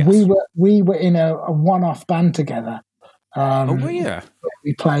 yes. we were in a one-off band together. Were you?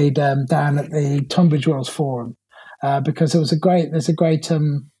 We played down at the Tunbridge Wells Forum because there's a great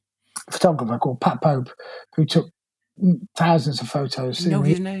photographer called Pat Pope who took thousands of photos. You know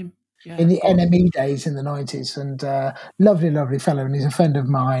his name? Yeah, in the NME days in the 90s, and lovely fellow, and he's a friend of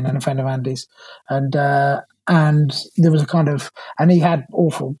mine and a friend of Andy's, and there was and he had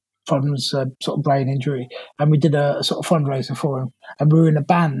awful problems, sort of brain injury, and we did a sort of fundraiser for him, and we were in a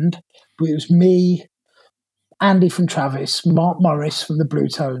band. It was me, Andy from Travis, Mark Morris from the Blue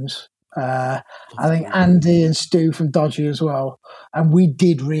Tones, I think Andy and Stu from Dodgy as well, and we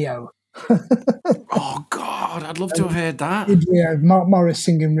did Rio. Oh God, I'd love to have heard that. Rio, Mark Morris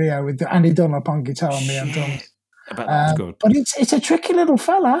singing Rio with Andy Dunlop on guitar and me on drums. I bet that was good. But it's a tricky little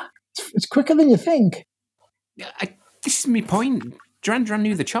fella. It's quicker than you think. Yeah, this is my point. Duran Duran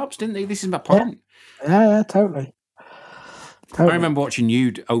knew the chops, didn't they? This is my point. Yeah, totally. I remember watching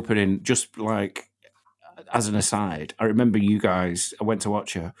you opening, just like as an aside. I remember you guys. I went to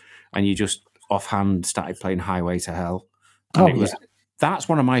watch you, and you just offhand started playing Highway to Hell. And that's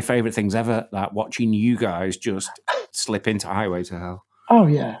one of my favourite things ever, that watching you guys just slip into Highway to Hell. Oh,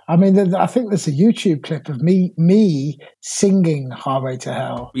 yeah. I mean, I think there's a YouTube clip of me singing Highway to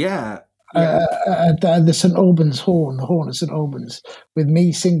Hell. Yeah. At the St. Albans Horn, the Horn of St. Albans, with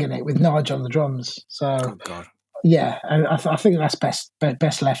me singing it with Nige on the drums. So, oh, God. Yeah, I think that's best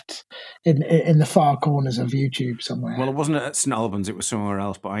left in the far corners of YouTube somewhere. Well, it wasn't at St Albans; it was somewhere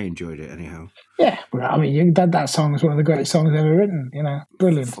else. But I enjoyed it anyhow. Yeah, I mean, that song is one of the greatest songs ever written. You know,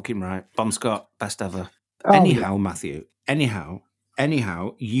 brilliant. Fucking right, Bon Scott, best ever. Oh, anyhow, yeah. Matthew. Anyhow,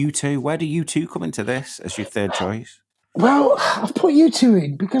 U2. Where do U2 come into this as your third choice? Well, I've put U2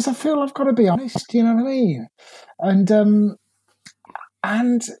 in because I feel I've got to be honest. You know what I mean?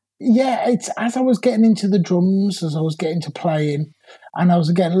 And. Yeah, it's as I was getting into the drums, as I was getting to playing, and I was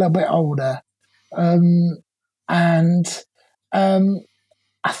getting a little bit older. I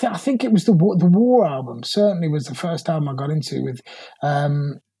think it was the War album. Certainly was the first album I got into with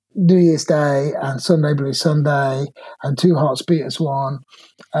New Year's Day and Sunday Blue Sunday and Two Hearts Beat as One.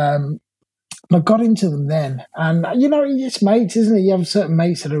 I got into them then, and you know, it's mates, isn't it? You have certain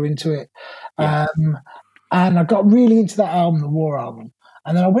mates that are into it, and I got really into that album, the War album.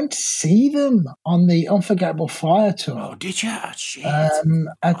 And then I went to see them on the Unforgettable Fire tour. Oh, did you? Shit. At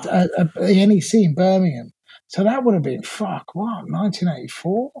the NEC in Birmingham. So that would have been,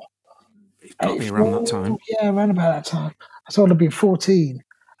 1984? It's probably around that time. Yeah, around about that time. So I'd have been 14.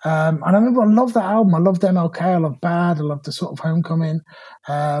 And I remember I loved that album. I loved MLK. I loved Bad. I loved the sort of Homecoming.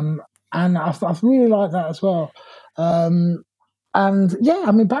 And I really liked that as well. And yeah,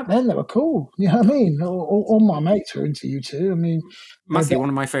 I mean, back then they were cool. You know what I mean? All my mates were into U2. I mean, Matthew, one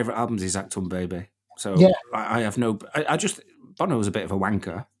of my favourite albums is Acton Baby. yeah. So I have no. I just Bono was a bit of a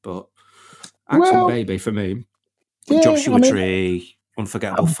wanker, but Acton Well, Baby for me, yeah. I Joshua mean, Tree,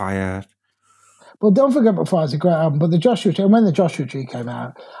 Unforgettable Fire. well, Don't Forget About Fire is a great album, but the Joshua Tree, when the Joshua Tree came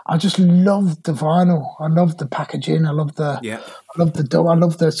out, I just loved the vinyl. I loved the packaging. I loved the, Yeah, I loved the, I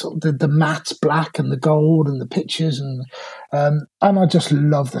loved the sort of the matte black and the gold and the pictures and I just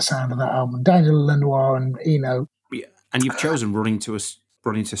love the sound of that album. Daniel Lenoir and yeah. And you've chosen running to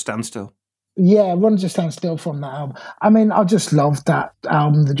standstill. yeah, Run to Stand Still from that album. I mean, I just loved that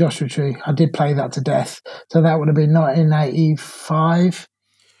album, The Joshua Tree. I did play that to death. So that would have been 1985.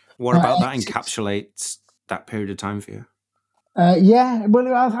 What about that encapsulates that period of time for you? Yeah, well,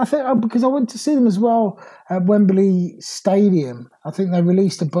 I think because I went to see them as well at Wembley Stadium. I think they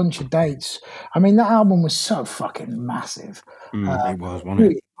released a bunch of dates. I mean, that album was so fucking massive. It was, It wasn't it?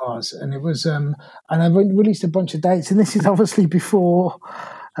 really was, and it was, and they released a bunch of dates. And this is obviously before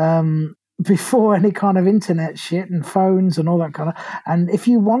any kind of internet shit and phones and all that kind of. And if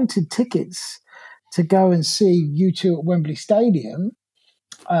you wanted tickets to go and see U2 at Wembley Stadium,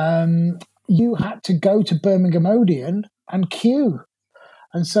 you had to go to Birmingham Odeon and queue.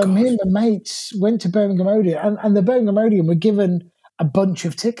 And so me God, and the mates went to Birmingham Odeon, and the Birmingham Odeon were given a bunch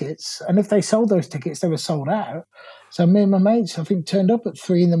of tickets. And if they sold those tickets, they were sold out. So me and my mates, I think, turned up at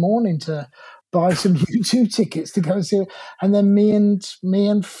 3 a.m. to buy some U2 tickets to go and see it. And then me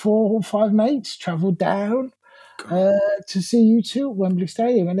and 4 or 5 mates travelled down to see U2 at Wembley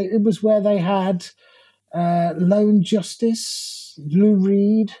Stadium. And it was where they had Lone Justice, Lou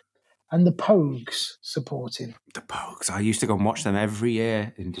Reed, and the Pogues supporting. the Pogues. I used to go and watch them every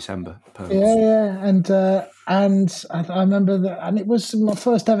year in December. Pogues. Yeah, and I remember that, and it was my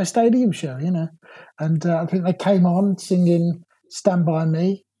first ever stadium show, and I think they came on singing "Stand by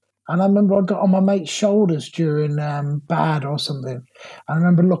Me," and I remember I got on my mate's shoulders during Bad or something. I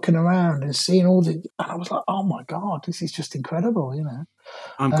remember looking around and seeing and I was like, "Oh my god, this is just incredible,"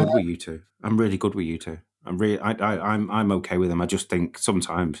 I'm good with U2. I'm really good with U2. I'm okay with him. I just think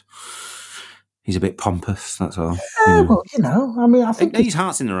sometimes he's a bit pompous. That's all. Well, I mean, I think His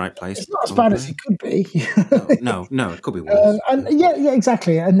heart's in the right place. it's not as bad as it could be. No, it could be worse. And yeah,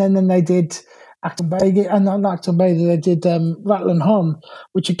 exactly. And then they did Acton Baby, and on Acton Baby they did Rattle and Hum,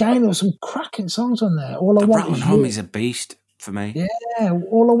 which again there were some cracking songs on there. All I Want Rattle Is and Hum You. is a beast for me. Yeah,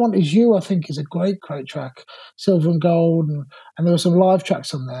 All I Want Is You, I think, is a great track. Silver and Gold, and there were some live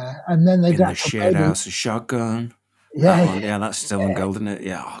tracks on there. And then they In did the Acton Shit Baby. House, a Shotgun. Yeah, That one, yeah, that's still in gold, isn't it?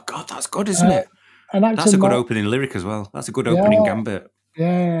 Yeah. Oh God, that's good, isn't it? and That's a good Acton, opening lyric as well. That's a good opening gambit.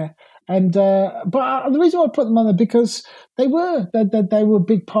 yeah. And but the reason why I put them on there because they were a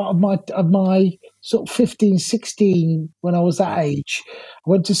big part of my sort of 15, 16 when I was that age. I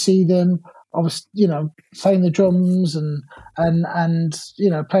went to see them. I was playing the drums and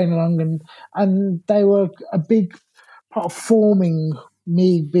playing along and they were a big part of forming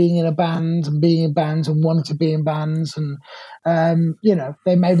me being in a band and being in bands and wanting to be in bands and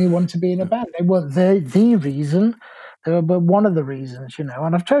they made me want to be in a band. They weren't the reason. They were but one of the reasons, and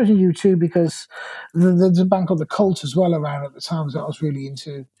I've chosen U2 because there's a band called The Cult as well around at the time that I was really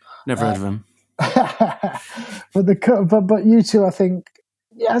into. Never heard of him. but U2, I think,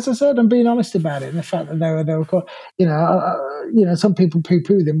 yeah, as I said, I'm being honest about it, and the fact that they were called, some people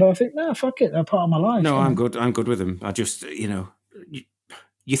poo-poo them, but I think no, fuck it, they're part of my life. No, I'm good. I'm good with them. I just,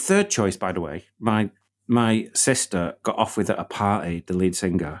 your third choice, by the way, my sister got off with at a party, the lead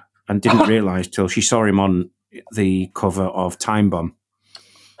singer, and didn't realise till she saw him on the cover of Time Bomb.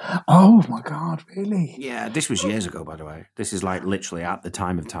 Oh my God, really? Yeah, this was years ago, by the way. This is like literally at the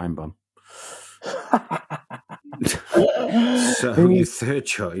time of Time Bomb. So your third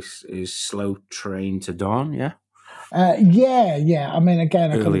choice is Slow Train to Dawn, yeah? Yeah. I mean,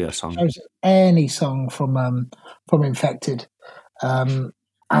 again, Earlier I song. could choose any song from Infected, and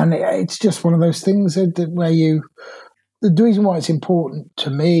it's just one of those things where the reason why it's important to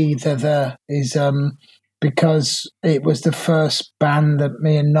me is because it was the first band that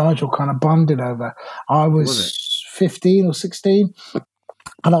me and Nigel kind of bonded over. I was 15 or 16,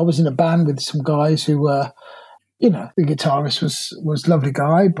 and I was in a band with some guys who were, the guitarist was a lovely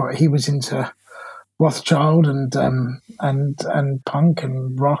guy, but he was into Rothschild and punk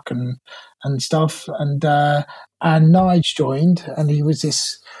and rock and stuff, and Nige joined, and he was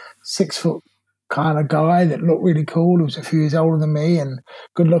this 6 foot kind of guy that looked really cool. He was a few years older than me and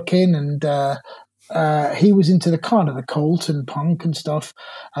good looking, and he was into the kind of the cult and punk and stuff.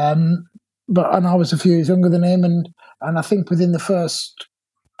 And I was a few years younger than him, and I think within the first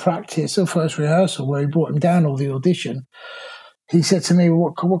practice or first rehearsal where he brought him down or the audition, he said to me,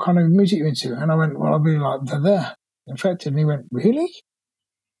 what kind of music are you into? And I went, well, I'll be like, the Infected. And he went, really?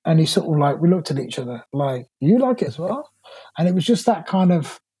 And he sort of like, we looked at each other like, you like it as well? And it was just that kind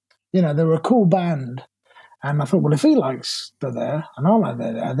of, they were a cool band. And I thought, well, if he likes the and I like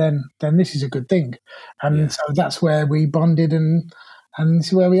the then this is a good thing. And so that's where we bonded, and this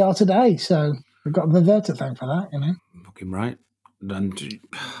is where we are today. So we've got the to thank for that, Fucking right. And,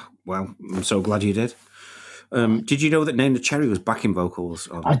 well, I'm so glad you did. Did you know that Name the Cherry was backing vocals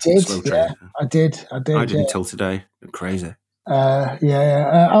on I did, Slow Train? I did. I didn't until today. Crazy. I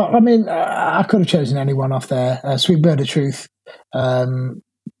mean, I could have chosen anyone off there. Sweet Bird of Truth,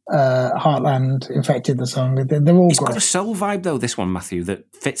 Heartland, Infected, the song. They're all It's great. got a soul vibe, though, this one, Matthew, that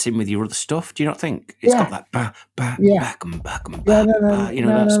fits in with your other stuff. Do you not think? It's got that back and back,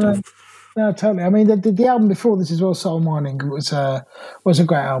 that stuff. No, totally. I mean, the album before this as well, Soul Mining, was a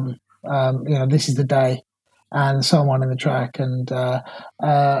great album. This is the day, and Soul Mining the track, and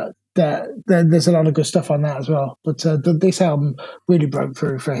there's a lot of good stuff on that as well. But this album really broke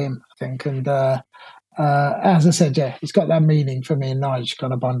through for him, I think. And as I said, it's got that meaning for me and Nige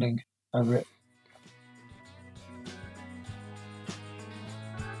kind of bonding over it.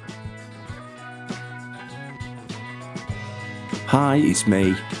 Hi, it's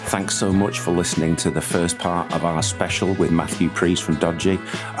me. Thanks so much for listening to the first part of our special with Mathew Priest from Dodgy.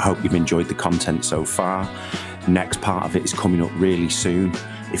 I hope you've enjoyed the content so far. Next part of it is coming up really soon.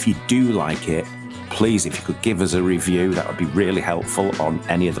 If you do like it, please, if you could give us a review, that would be really helpful on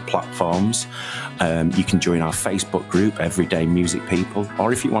any of the platforms. You can join our Facebook group, Everyday Music People,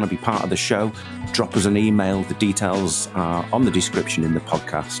 or if you want to be part of the show, drop us an email. The details are on the description in the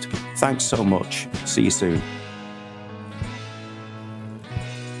podcast. Thanks so much. See you soon.